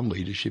exploit our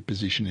leadership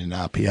position in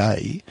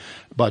RPA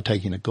by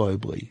taking it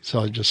globally. So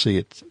I just see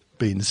it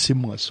being a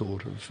similar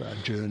sort of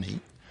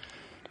journey.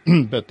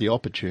 But the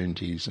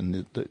opportunities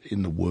in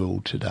the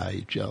world today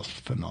are just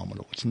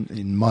phenomenal.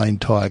 In my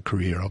entire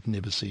career, I've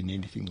never seen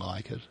anything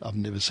like it. I've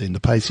never seen the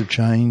pace of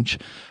change.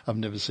 I've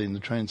never seen the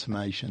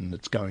transformation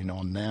that's going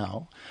on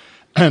now.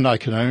 And I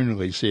can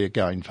only see it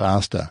going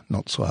faster,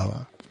 not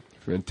slower.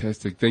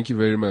 Fantastic. Thank you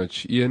very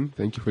much. Ian,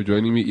 thank you for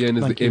joining me. Ian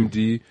is the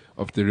MD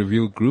of the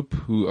Reveal Group,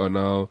 who are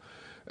now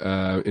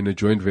in a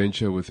joint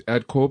venture with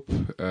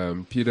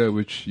AdCorp. Peter,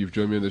 which you've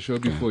joined me on the show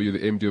before, you're the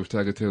MD of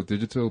Targetel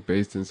Digital,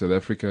 based in South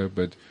Africa,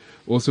 but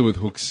also with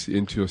hooks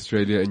into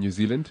Australia and New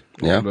Zealand,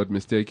 if I'm not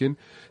mistaken.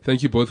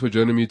 Thank you both for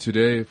joining me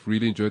today. I've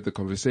really enjoyed the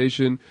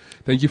conversation.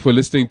 Thank you for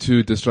listening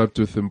to Disrupt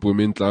with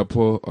Mpumi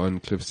Nhlapo on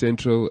Cliff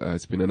Central.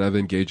 It's been another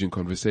engaging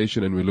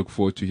conversation, and we look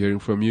forward to hearing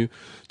from you.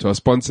 To our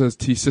sponsors,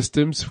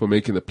 T-Systems, for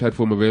making the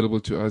platform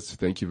available to us.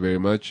 Thank you very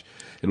much.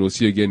 And we'll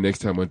see you again next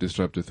time on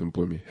Disrupt with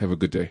Mpumi. Have a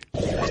good day.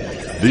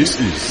 This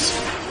is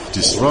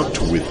Disrupt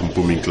with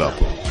Mpumi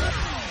Nhlapo,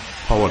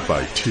 powered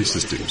by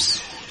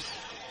T-Systems.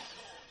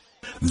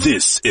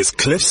 This is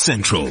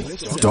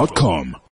CliffCentral.com.